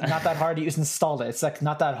 It's like not that hard. You just install it. It's like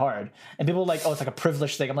not that hard. And people are like, oh, it's like a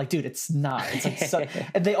privilege thing. I'm like, dude, it's not. It's like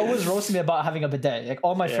and they always roast me about having a bidet. Like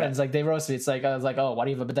all my friends, like they roast me. It's like, I was like, oh, why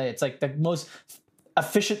do you have a bidet? It's like the most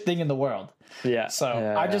efficient thing in the world. Yeah. So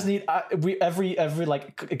I just need every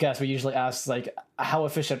like guest we usually ask like how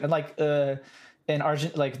efficient, and like in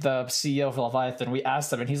Argentina, like the CEO of Leviathan, we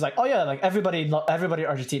asked him and he's like, oh yeah, like everybody in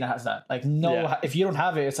Argentina has that. Like if you don't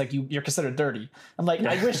have it, it's like you're considered dirty. I'm like,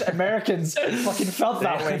 I wish Americans fucking felt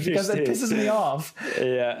that way because it pisses me off.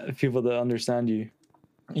 Yeah, people that understand you.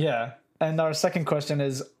 Yeah. And our second question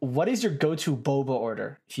is, what is your go-to boba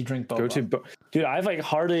order if you drink boba? Dude, I've like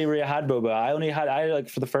hardly really had boba. I like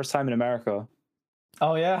for the first time in America.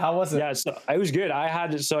 Oh yeah, how was it? Yeah, so it was good.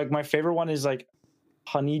 Like my favorite one is like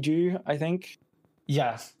honeydew, I think.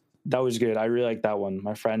 Yeah. That was good. I really like that one.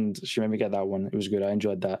 My friend, she made me get that one. It was good. I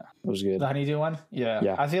enjoyed that. It was good. The honeydew one?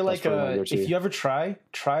 Yeah. I feel like if you ever try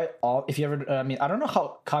all, if you ever, I mean, I don't know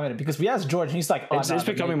how common it is because we asked George and he's like, it's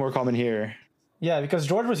becoming more common here. Yeah,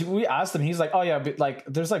 because we asked him, he's like, oh yeah, but like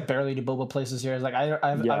there's like barely any boba places here. It's like I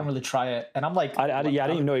don't really try it, and I'm like, I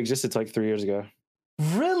didn't even know it existed till like 3 years ago.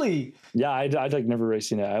 Really? Yeah, I'd like never really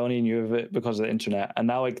seen it. I only knew of it because of the internet, and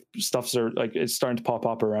now like stuff's are like it's starting to pop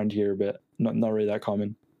up around here, but not really that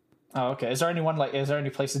common. Oh, okay. Is there any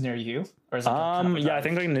places near you, or is it yeah, I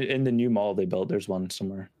think like in the new mall they built, there's one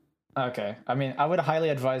somewhere. Okay, I mean, I would highly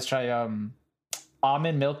advise try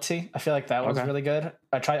almond milk tea. I feel like that was really good.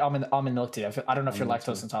 I tried almond milk tea. I don't know if you're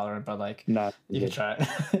lactose intolerant, but like, you can try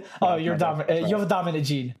it. Oh, you're dominant. You have a dominant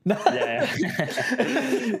gene. Yeah.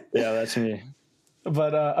 Yeah, that's me.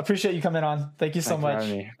 But appreciate you coming on. Thank you so much.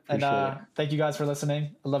 And thank you guys for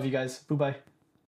listening. I love you guys. Bye bye.